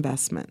return on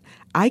investment.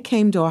 I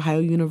came to Ohio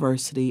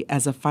University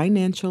as a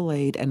financial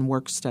aid and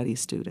work study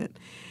student.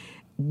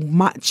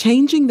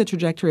 Changing the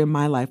trajectory of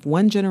my life,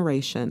 one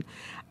generation,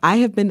 I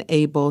have been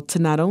able to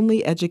not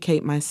only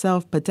educate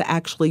myself, but to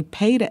actually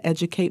pay to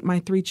educate my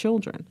 3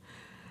 children.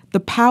 The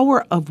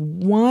power of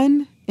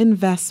one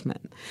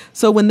investment.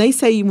 So when they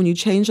say when you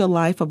change the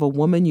life of a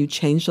woman, you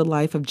change the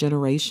life of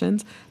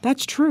generations,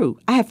 that's true.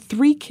 I have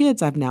 3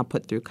 kids I've now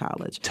put through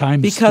college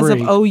because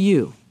 3. of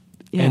OU.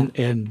 Yeah.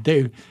 And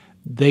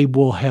they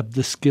will have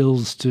the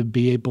skills to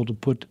be able to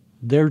put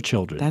their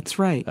children. That's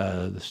right.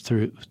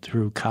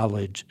 Through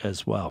college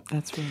as well.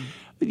 That's right.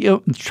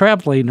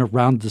 Traveling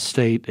around the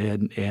state,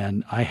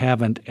 and I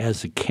haven't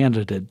as a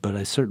candidate, but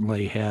I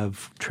certainly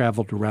have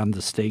traveled around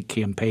the state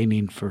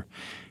campaigning for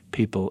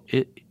people.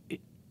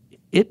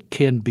 It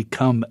can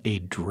become a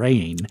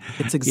drain.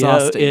 It's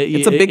exhausting.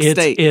 It's a big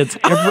state.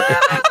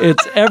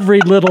 It's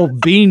every little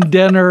bean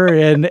dinner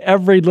and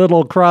every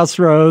little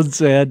crossroads,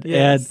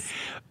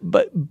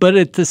 but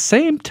at the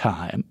same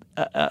time,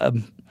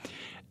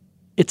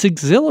 it's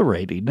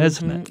exhilarating,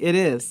 isn't it? It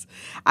is.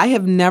 I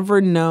have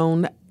never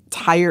known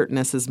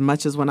tiredness as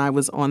much as when I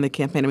was on the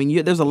campaign. I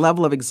mean, there's a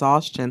level of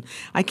exhaustion.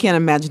 I can't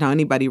imagine how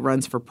anybody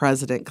runs for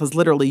president because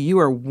literally you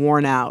are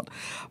worn out.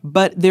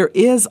 But there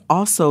is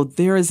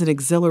an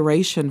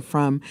exhilaration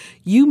from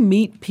you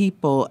meet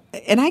people,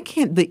 and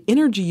the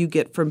energy you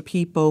get from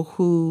people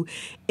who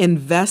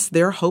invest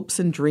their hopes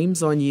and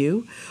dreams on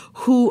you,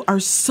 who are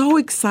so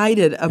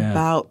excited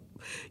about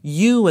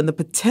you and the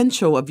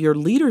potential of your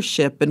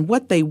leadership and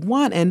what they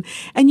want. And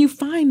you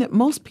find that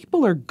most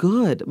people are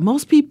good.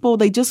 Most people,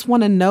 they just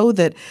want to know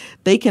that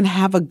they can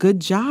have a good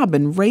job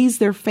and raise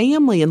their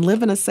family and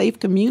live in a safe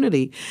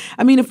community.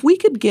 I mean, if we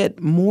could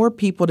get more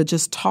people to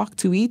just talk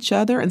to each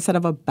other instead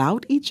of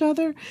about each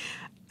other,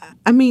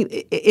 I mean,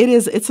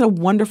 it's a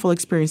wonderful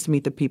experience to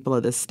meet the people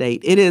of this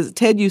state. It is.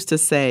 Ted used to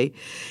say,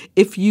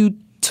 if you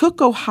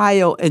took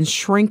Ohio and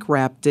shrink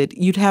wrapped it,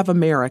 you'd have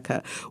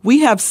America.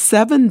 We have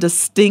 7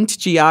 distinct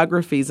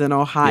geographies in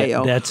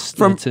Ohio,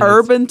 from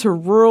urban to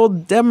rural,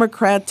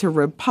 Democrat to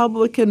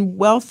Republican,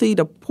 wealthy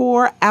to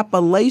poor,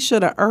 Appalachia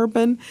to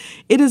urban.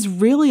 It is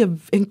really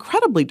an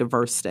incredibly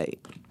diverse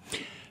state.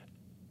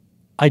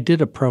 I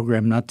did a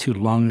program not too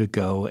long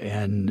ago,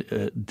 and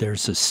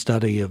there's a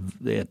study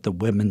at the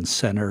Women's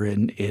Center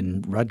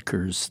in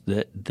Rutgers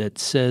that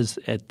says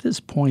at this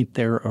point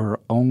there are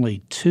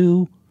only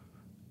 2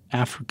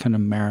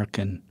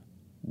 African-American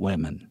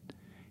women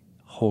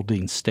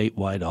holding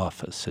statewide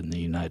office in the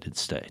United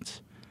States.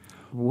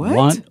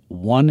 What?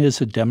 One is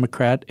a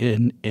Democrat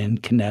in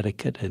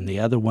Connecticut, and the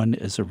other one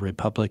is a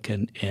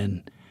Republican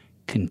in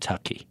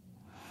Kentucky.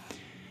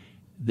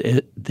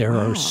 There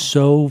are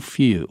so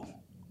few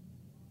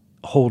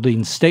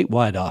holding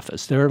statewide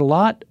office. There are a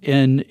lot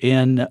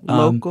in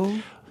local.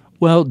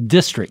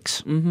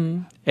 Districts.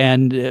 Mm-hmm.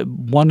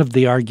 And one of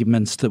the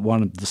arguments that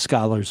one of the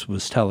scholars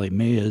was telling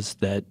me is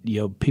that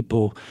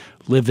people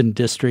live in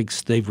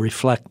districts, they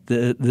reflect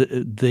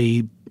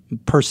the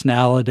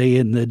personality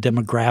and the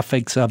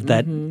demographics of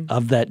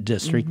that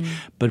district. Mm-hmm.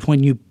 But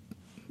when you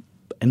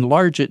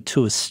enlarge it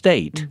to a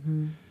state,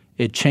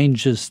 it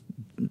changes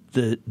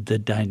the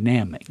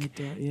dynamic.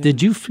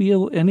 Did you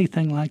feel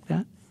anything like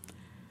that?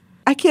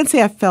 I can't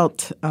say I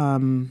felt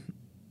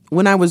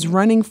when I was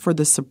running for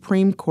the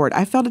Supreme Court,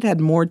 I felt it had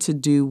more to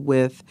do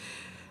with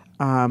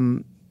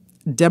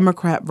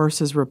Democrat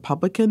versus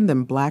Republican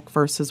than black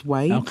versus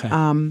white.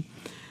 Okay.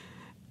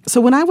 So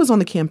when I was on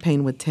the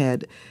campaign with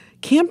Ted,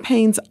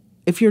 campaigns,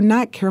 if you're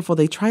not careful,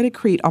 they try to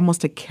create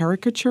almost a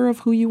caricature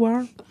of who you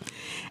are.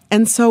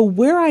 And so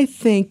where I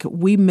think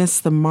we miss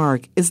the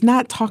mark is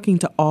not talking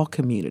to all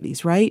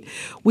communities, right?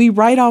 We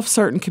write off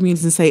certain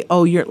communities and say,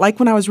 oh, you're like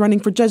when I was running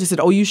for judge, I said,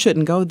 oh, you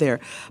shouldn't go there.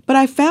 But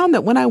I found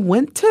that when I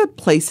went to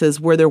places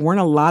where there weren't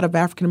a lot of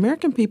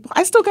African-American people,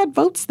 I still got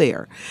votes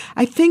there.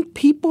 I think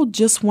people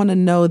just want to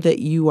know that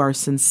you are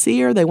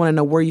sincere. They want to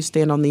know where you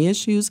stand on the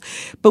issues.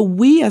 But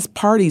we as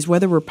parties,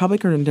 whether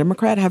Republican or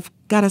Democrat, have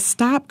got to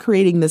stop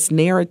creating this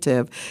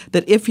narrative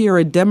that if you're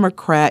a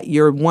Democrat,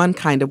 you're one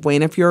kind of way,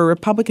 and if you're a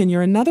Republican,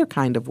 you're another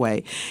kind of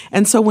way.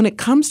 And so when it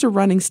comes to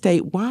running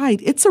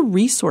statewide, it's a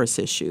resource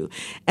issue.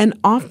 And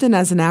often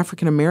as an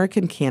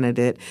African-American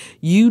candidate,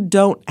 you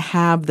don't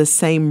have the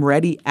same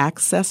ready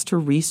access to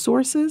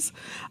resources.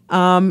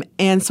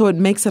 And so it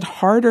makes it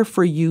harder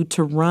for you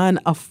to run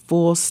a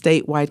full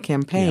statewide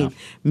campaign. Yeah.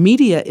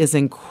 Media is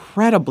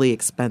incredibly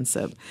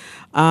expensive.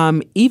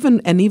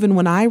 Even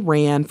when I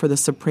ran for the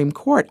Supreme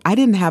Court, I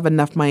didn't have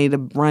enough money to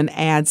run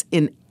ads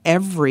in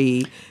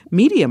every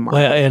media market.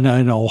 Well, and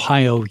in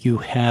Ohio, you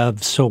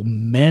have so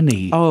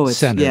many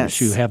centers. Yes.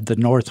 You have the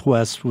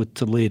Northwest with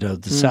Toledo,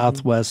 the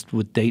Southwest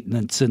with Dayton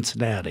and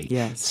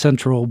Cincinnati,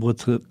 Central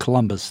with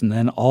Columbus, and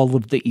then all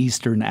of the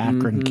Eastern,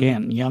 Akron,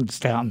 Canton,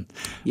 Youngstown,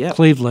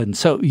 Cleveland.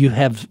 So you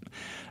have,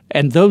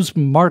 and those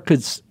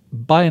markets,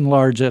 by and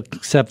large,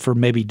 except for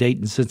maybe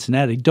Dayton,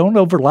 Cincinnati, don't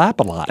overlap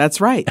a lot. That's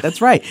right. That's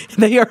right.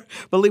 They are.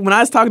 When I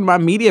was talking to my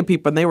media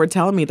people and they were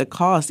telling me the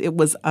cost, it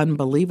was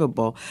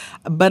unbelievable.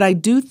 But I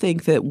do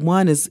think that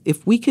one is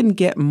if we can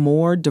get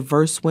more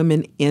diverse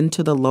women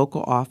into the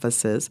local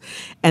offices,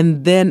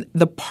 and then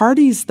the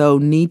parties, though,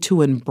 need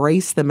to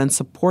embrace them and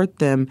support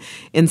them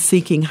in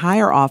seeking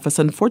higher office.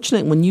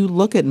 Unfortunately, when you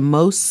look at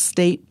most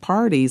state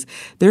parties,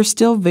 they're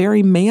still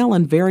very male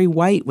and very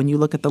white when you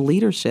look at the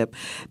leadership.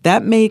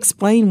 That may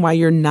explain why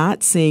you're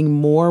not seeing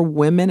more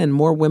women and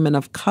more women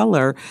of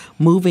color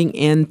moving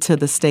into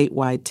the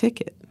statewide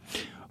ticket.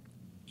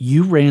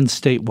 You ran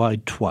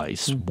statewide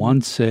twice,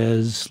 once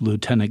as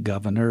lieutenant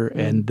governor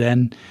and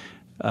then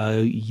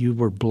you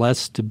were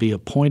blessed to be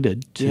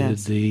appointed to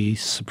the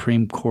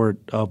Supreme Court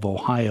of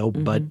Ohio,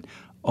 but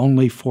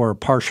only for a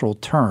partial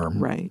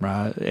term,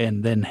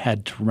 and then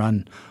had to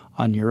run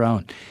on your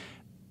own.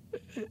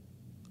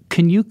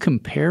 Can you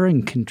compare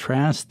and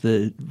contrast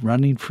the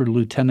running for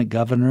lieutenant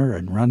governor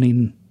and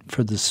running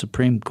for the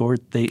Supreme Court?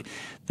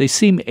 They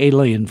seem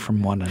alien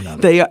from one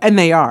another.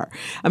 They are.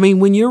 I mean,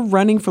 when you're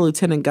running for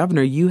lieutenant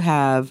governor, you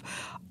have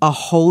a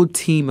whole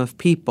team of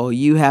people.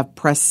 You have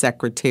press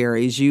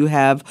secretaries, you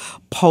have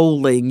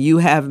polling, you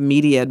have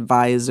media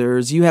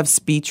advisors, you have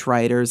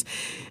speechwriters.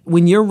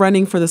 When you're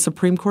running for the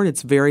Supreme Court,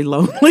 it's very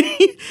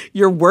lonely.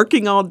 You're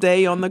working all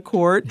day on the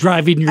court.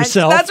 Driving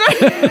yourself. That's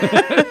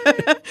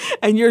right.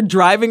 And you're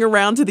driving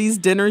around to these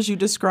dinners you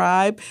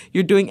describe.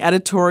 You're doing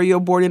editorial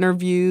board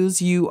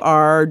interviews. You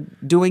are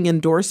doing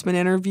endorsement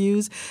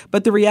interviews.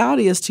 But the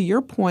reality is, to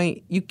your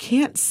point, you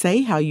can't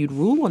say how you'd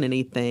rule on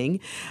anything.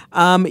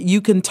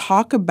 You can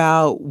talk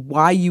about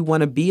why you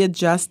want to be a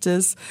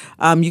justice.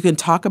 You can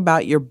talk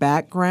about your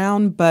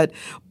background. But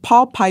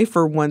Paul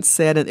Pfeiffer once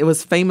said, and it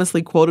was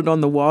famously quoted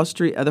on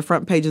the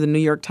front page of the New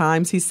York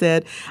Times, he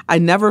said, "I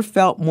never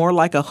felt more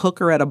like a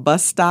hooker at a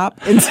bus stop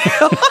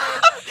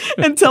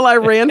until I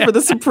ran for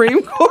the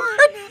Supreme Court."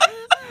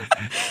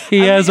 He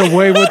has a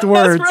way with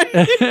words.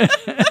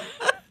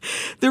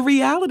 The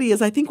reality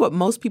is, I think what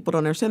most people don't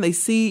understand, they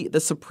see the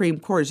Supreme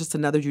Court as just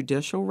another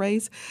judicial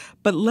race.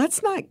 But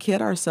let's not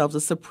kid ourselves.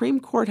 The Supreme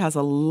Court has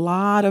a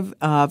lot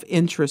of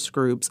interest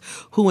groups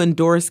who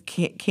endorse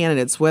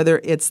candidates,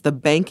 whether it's the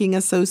Banking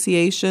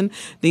Association,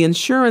 the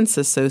Insurance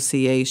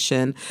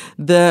Association,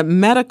 the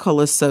Medical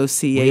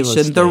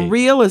Association, the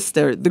real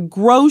estate, the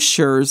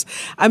grocers.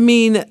 I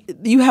mean,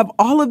 you have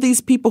all of these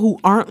people who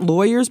aren't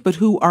lawyers but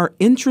who are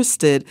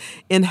interested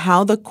in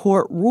how the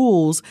court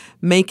rules,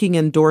 making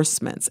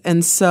endorsements.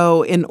 And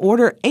so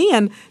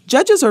and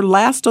judges are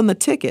last on the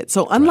ticket.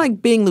 So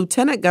unlike being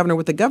lieutenant governor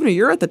with the governor,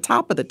 you're at the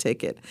top of the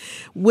ticket.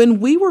 When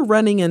we were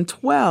running in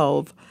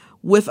 2012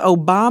 with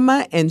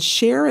Obama and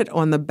Sherrod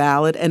on the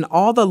ballot and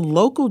all the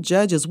local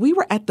judges, we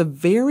were at the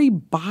very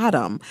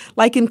bottom.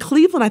 Like in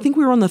Cleveland, I think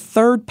we were on the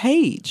third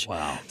page.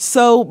 Wow.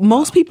 So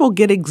most people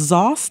get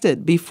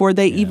exhausted before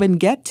they even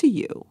get to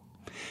you.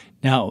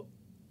 Now,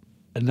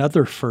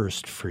 another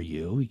first for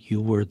you,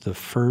 you were the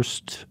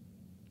first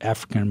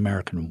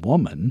African-American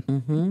woman.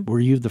 Mm-hmm. Were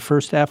you the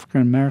first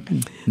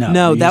African-American?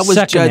 No, that was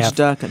Judge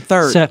Duncan.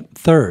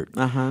 Third.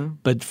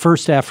 But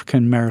first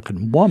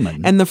African-American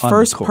woman. And the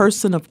first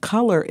person of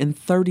color in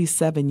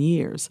 37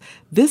 years.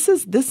 This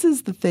is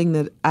the thing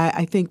that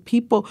I think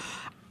people,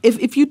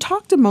 if you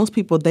talk to most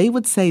people, they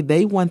would say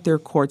they want their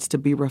courts to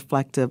be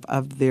reflective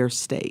of their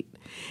state.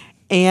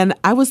 And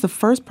I was the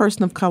first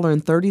person of color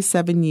in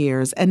 37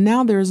 years, and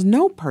now there's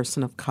no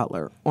person of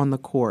color on the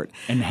court.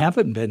 And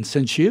haven't been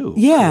since you,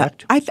 yeah,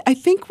 correct? I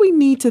think we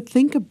need to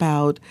think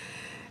about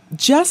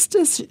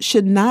justice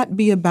should not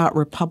be about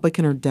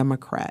Republican or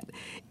Democrat.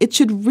 It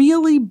should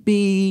really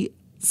be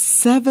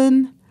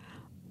 7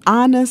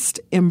 honest,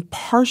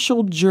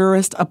 impartial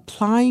jurists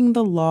applying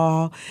the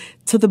law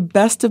to the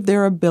best of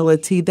their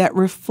ability that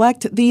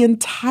reflect the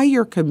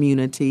entire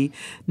community,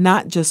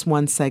 not just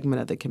one segment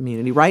of the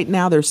community. Right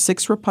now, there's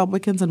 6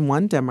 Republicans and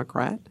 1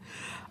 Democrat,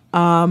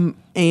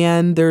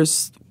 and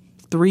there's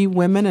 3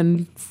 women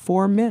and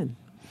 4 men.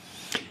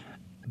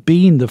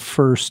 Being the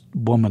first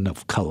woman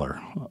of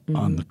color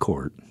on the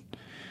court,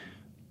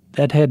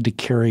 that had to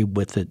carry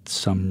with it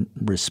some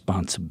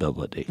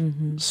responsibility,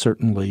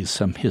 certainly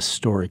some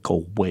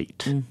historical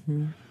weight.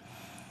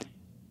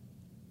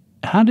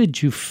 How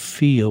did you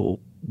feel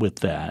with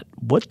that?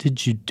 What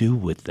did you do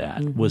with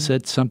that? Was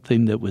that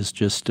something that was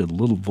just a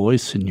little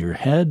voice in your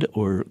head,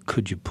 or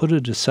could you put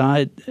it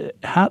aside?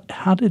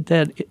 How did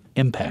that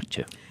impact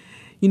you?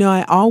 You know,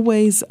 I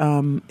always,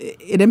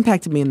 it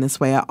impacted me in this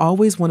way. I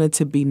always wanted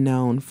to be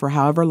known for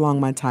however long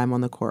my time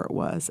on the court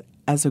was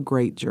as a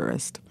great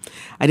jurist.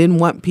 I didn't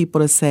want people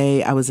to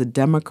say I was a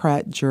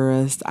Democrat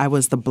jurist, I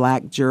was the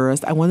black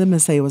jurist. I wanted them to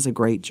say I was a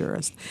great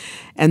jurist.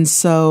 And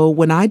so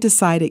when I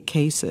decided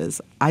cases,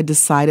 I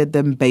decided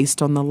them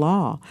based on the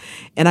law.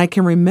 And I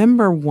can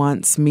remember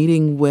once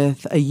meeting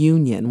with a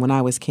union when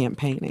I was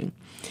campaigning.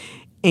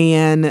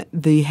 And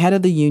the head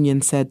of the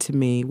union said to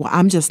me, "Well,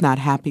 I'm just not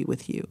happy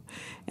with you."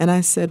 And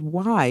I said,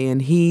 "Why?" And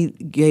he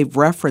gave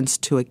reference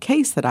to a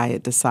case that I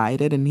had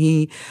decided, and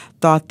he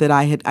thought that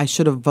I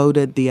should have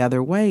voted the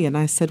other way. And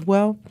I said,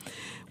 "Well,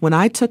 when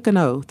I took an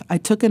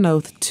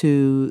oath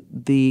to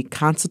the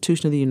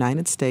Constitution of the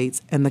United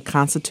States and the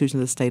Constitution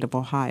of the state of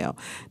Ohio,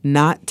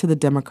 not to the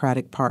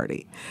Democratic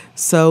Party.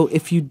 So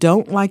if you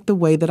don't like the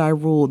way that I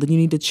ruled, then you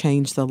need to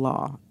change the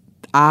law.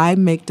 I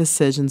make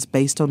decisions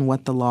based on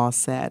what the law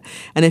said.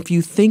 And if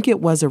you think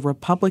it was a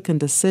Republican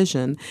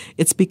decision,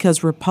 it's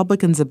because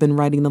Republicans have been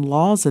writing the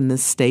laws in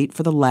this state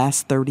for the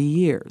last 30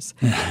 years.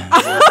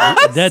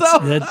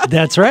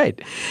 That's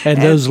right.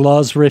 And those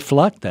laws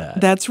reflect that.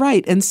 That's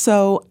right. And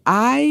so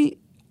I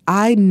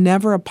I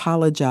never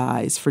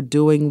apologize for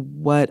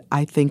doing what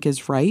I think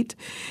is right.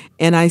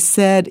 And I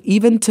said,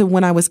 even to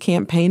when I was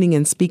campaigning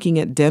and speaking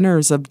at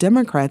dinners of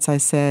Democrats, I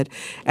said,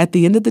 at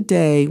the end of the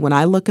day, when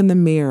I look in the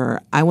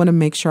mirror, I want to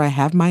make sure I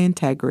have my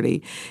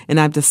integrity and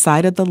I've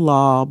decided the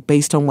law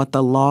based on what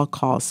the law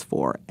calls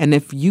for. And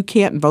if you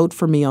can't vote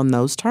for me on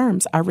those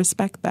terms, I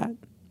respect that.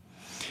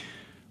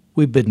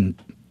 We've been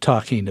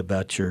talking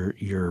about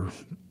your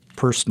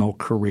personal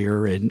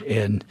career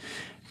and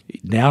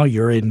now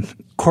you're in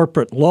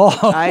corporate law.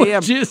 I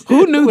am.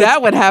 Who knew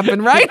that would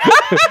happen, right?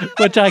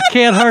 Which I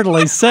can't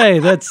hardly say.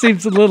 That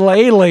seems a little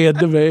alien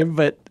to me,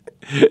 but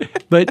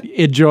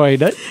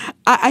enjoying it.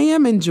 I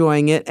am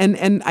enjoying it.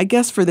 And I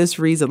guess for this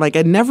reason, like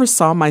I never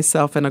saw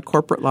myself in a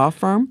corporate law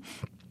firm,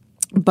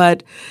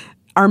 but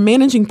our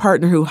managing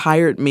partner who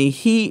hired me,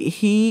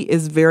 he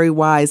is very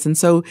wise. And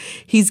so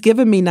he's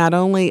given me not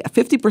only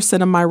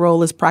 50% of my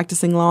role is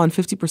practicing law and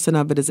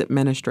 50% of it is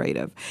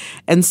administrative.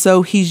 And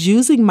so he's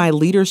using my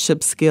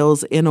leadership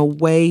skills in a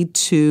way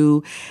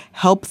to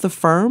help the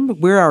firm.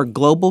 We're a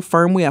global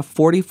firm. We have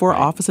 44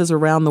 offices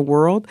around the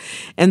world.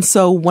 And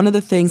so one of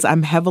the things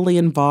I'm heavily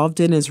involved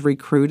in is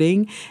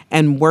recruiting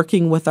and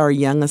working with our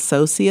young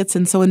associates.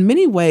 And so in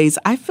many ways,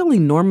 I feel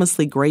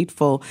enormously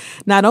grateful,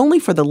 not only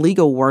for the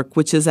legal work,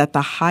 which is at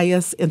the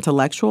highest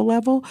intellectual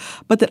level,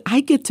 but that I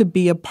get to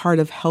be a part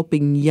of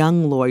helping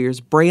young lawyers,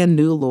 brand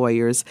new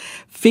lawyers,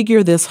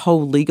 figure this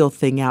whole legal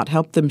thing out,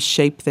 help them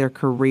shape their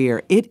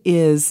career.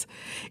 It's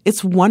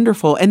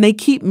wonderful. And they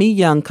keep me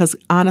young because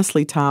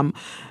honestly, Tom,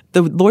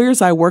 the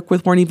lawyers I work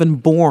with weren't even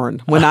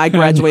born when I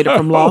graduated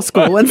from law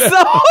school. And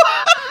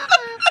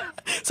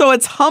so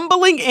it's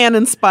humbling and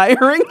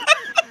inspiring.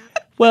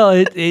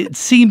 Well, it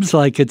seems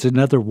like it's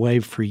another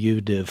way for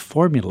you to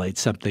formulate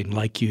something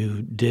like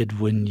you did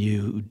when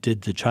you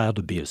did the child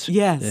abuse.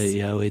 Yes.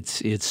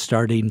 It's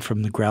starting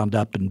from the ground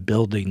up and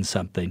building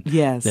something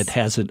that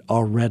hasn't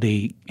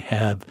already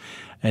have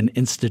an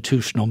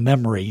institutional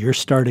memory. You're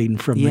starting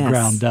from the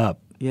ground up.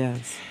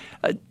 Yes.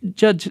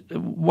 Judge,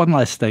 one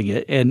last thing,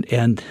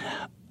 and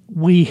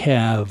we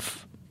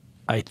have,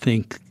 I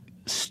think,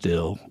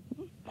 still,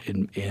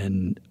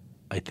 and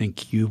I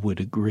think you would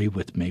agree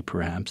with me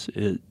perhaps,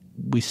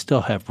 we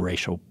still have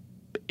racial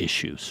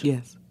issues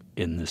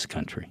in this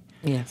country.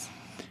 Yes.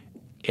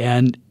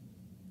 And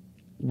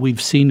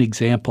we've seen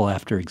example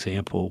after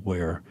example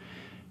where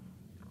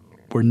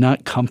we're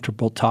not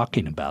comfortable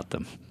talking about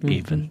them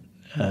even,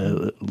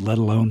 let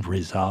alone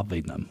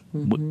resolving them.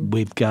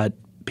 We've got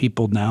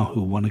people now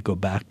who want to go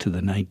back to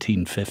the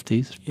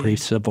 1950s,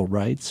 pre-civil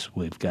rights.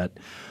 We've got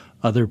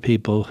other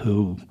people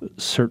who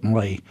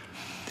certainly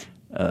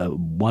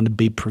want to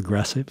be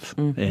progressive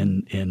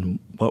in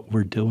what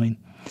we're doing.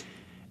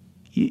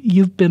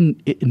 You've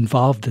been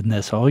involved in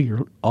this all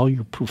your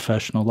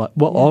professional life,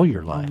 all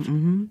your life.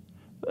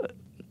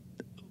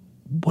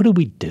 What do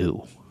we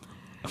do?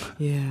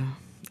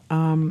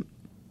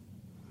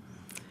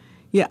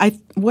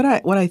 What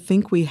I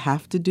think we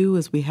have to do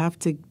is we have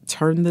to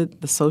turn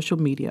the social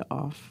media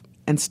off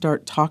and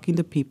start talking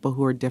to people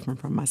who are different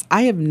from us.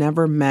 I have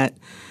never met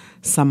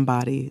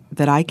somebody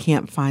that I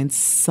can't find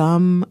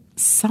some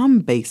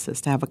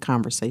basis to have a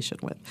conversation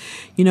with.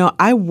 You know,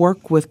 I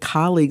work with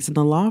colleagues in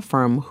the law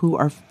firm who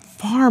are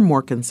far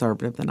more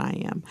conservative than I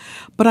am,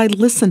 but I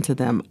listen to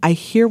them. I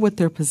hear what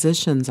their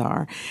positions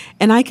are,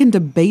 and I can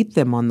debate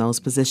them on those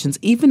positions.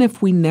 Even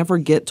if we never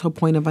get to a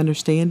point of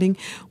understanding,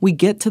 we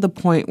get to the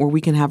point where we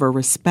can have a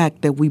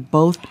respect that we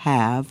both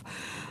have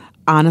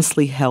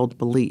honestly held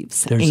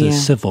beliefs. There's a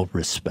civil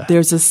respect.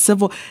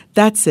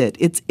 That's it.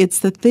 It's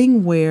the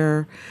thing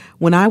where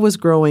when I was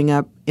growing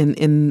up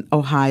in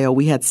Ohio,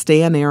 we had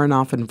Stan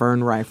Aronoff and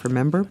Vern Rife,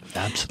 remember?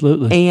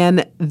 Absolutely.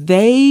 And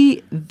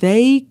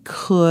they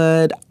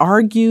could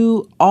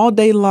argue all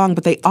day long,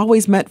 but they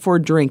always met for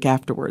a drink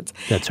afterwards.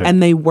 That's right.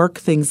 And they work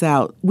things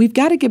out. We've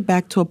got to get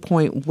back to a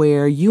point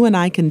where you and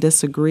I can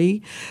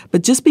disagree,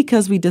 but just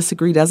because we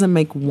disagree doesn't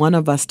make one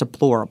of us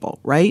deplorable,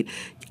 right?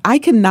 I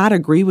cannot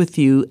agree with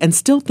you and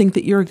still think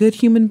that you're a good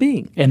human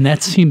being. And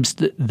that seems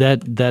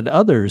that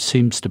others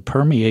seems to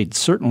permeate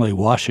certainly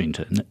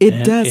Washington.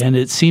 It does. And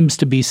it seems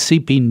to be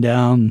seeping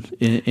down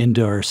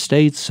into our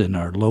states and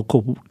our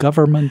local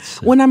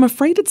governments. When I'm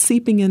afraid it's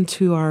seeping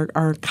into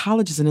our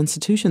colleges and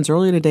institutions,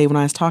 earlier today when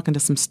I was talking to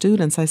some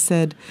students, I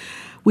said,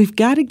 we've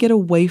got to get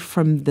away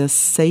from this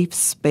safe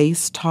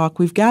space talk.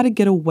 We've got to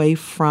get away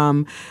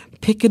from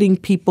picketing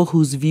people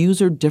whose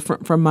views are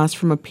different from us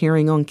from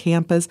appearing on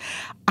campus.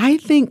 I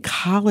think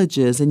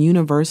colleges and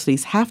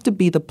universities have to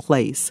be the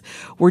place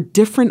where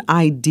different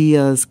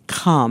ideas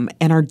come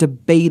and are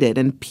debated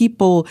and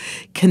people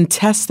can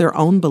test their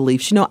own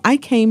beliefs. You know, I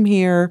came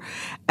here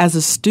as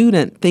a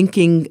student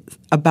thinking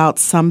about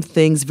some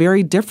things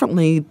very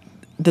differently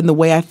than the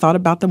way I thought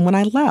about them when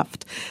I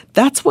left.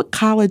 That's what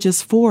college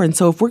is for. And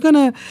so if we're going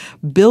to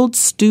build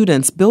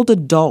students, build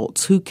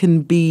adults who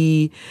can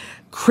be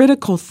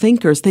critical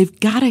thinkers, they've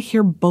got to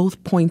hear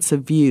both points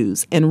of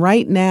views. And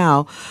right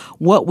now,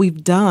 what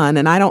we've done,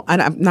 and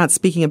I'm not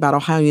speaking about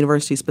Ohio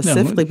University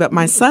specifically, but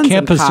my son's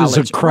in college.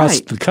 Campuses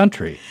across the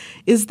country.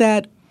 Is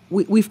that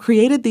we've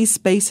created these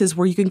spaces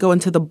where you can go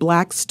into the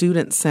Black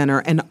Student Center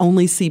and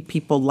only see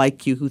people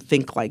like you who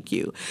think like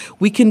you.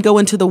 We can go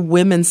into the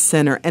Women's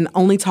Center and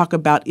only talk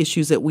about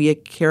issues that we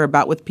care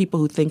about with people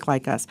who think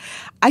like us.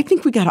 I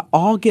think we got to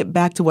all get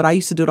back to what I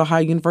used to do at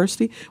Ohio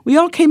University. We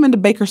all came into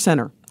Baker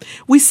Center.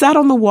 We sat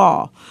on the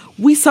wall.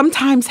 We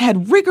sometimes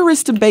had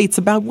rigorous debates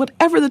about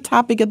whatever the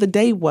topic of the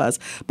day was,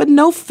 but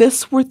no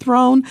fists were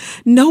thrown.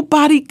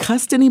 Nobody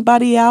cussed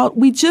anybody out.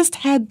 We just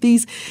had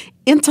these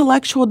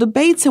intellectual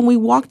debates, and we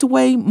walked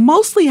away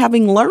mostly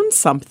having learned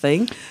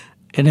something.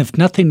 And if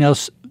nothing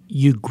else,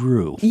 you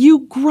grew.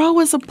 You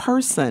grow as a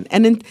person.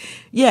 And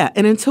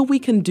until we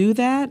can do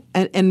that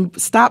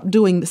and stop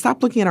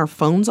looking at our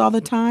phones all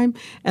the time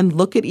and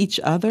look at each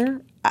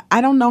other,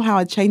 I don't know how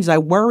it changes. I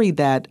worry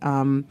that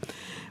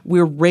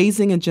we're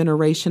raising a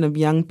generation of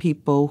young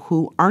people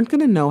who aren't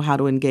going to know how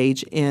to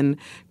engage in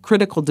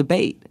critical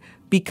debate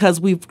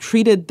because we've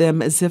treated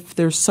them as if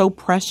they're so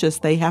precious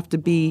they have to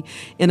be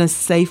in a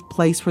safe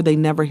place where they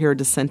never hear a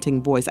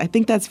dissenting voice. I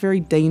think that's very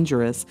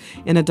dangerous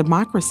in a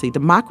democracy.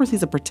 Democracy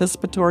is a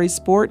participatory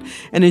sport,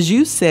 and as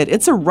you said,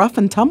 it's a rough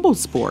and tumble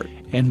sport.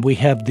 And we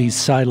have these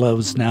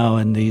silos now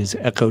and these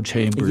echo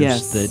chambers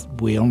Yes.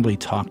 that we only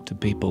talk to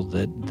people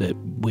that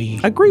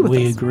we Agree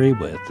with us. agree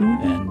with.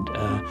 And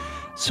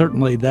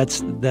certainly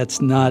that's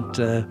not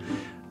a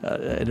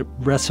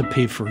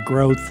recipe for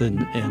growth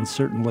and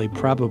certainly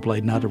probably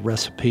not a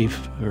recipe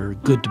for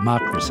good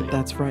democracy.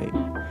 That's right.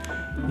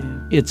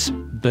 It's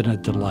been a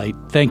delight.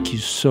 Thank you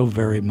so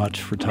very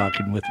much for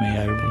talking with me.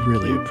 I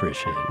really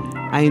appreciate it.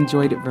 I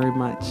enjoyed it very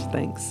much.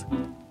 Thanks.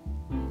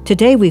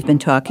 Today we've been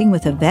talking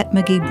with Yvette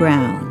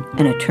McGee-Brown,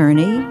 an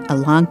attorney, a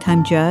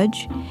longtime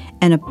judge,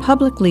 and a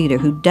public leader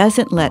who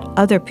doesn't let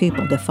other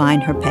people define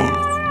her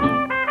path.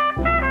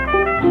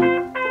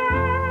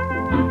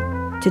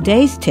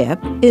 Today's tip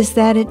is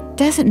that it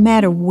doesn't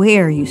matter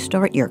where you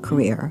start your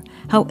career.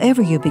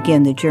 However you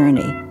begin the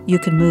journey, you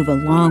can move a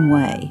long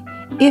way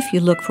if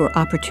you look for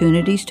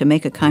opportunities to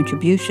make a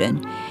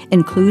contribution,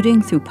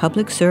 including through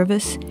public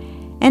service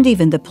and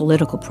even the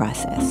political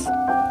process.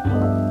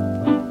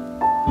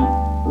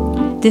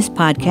 This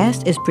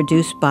podcast is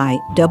produced by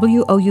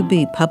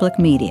WOUB Public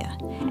Media.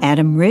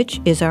 Adam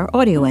Rich is our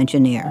audio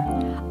engineer.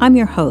 I'm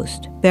your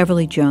host,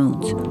 Beverly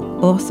Jones,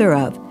 author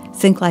of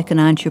Think Like an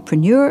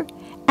Entrepreneur,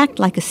 Act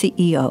Like a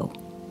CEO.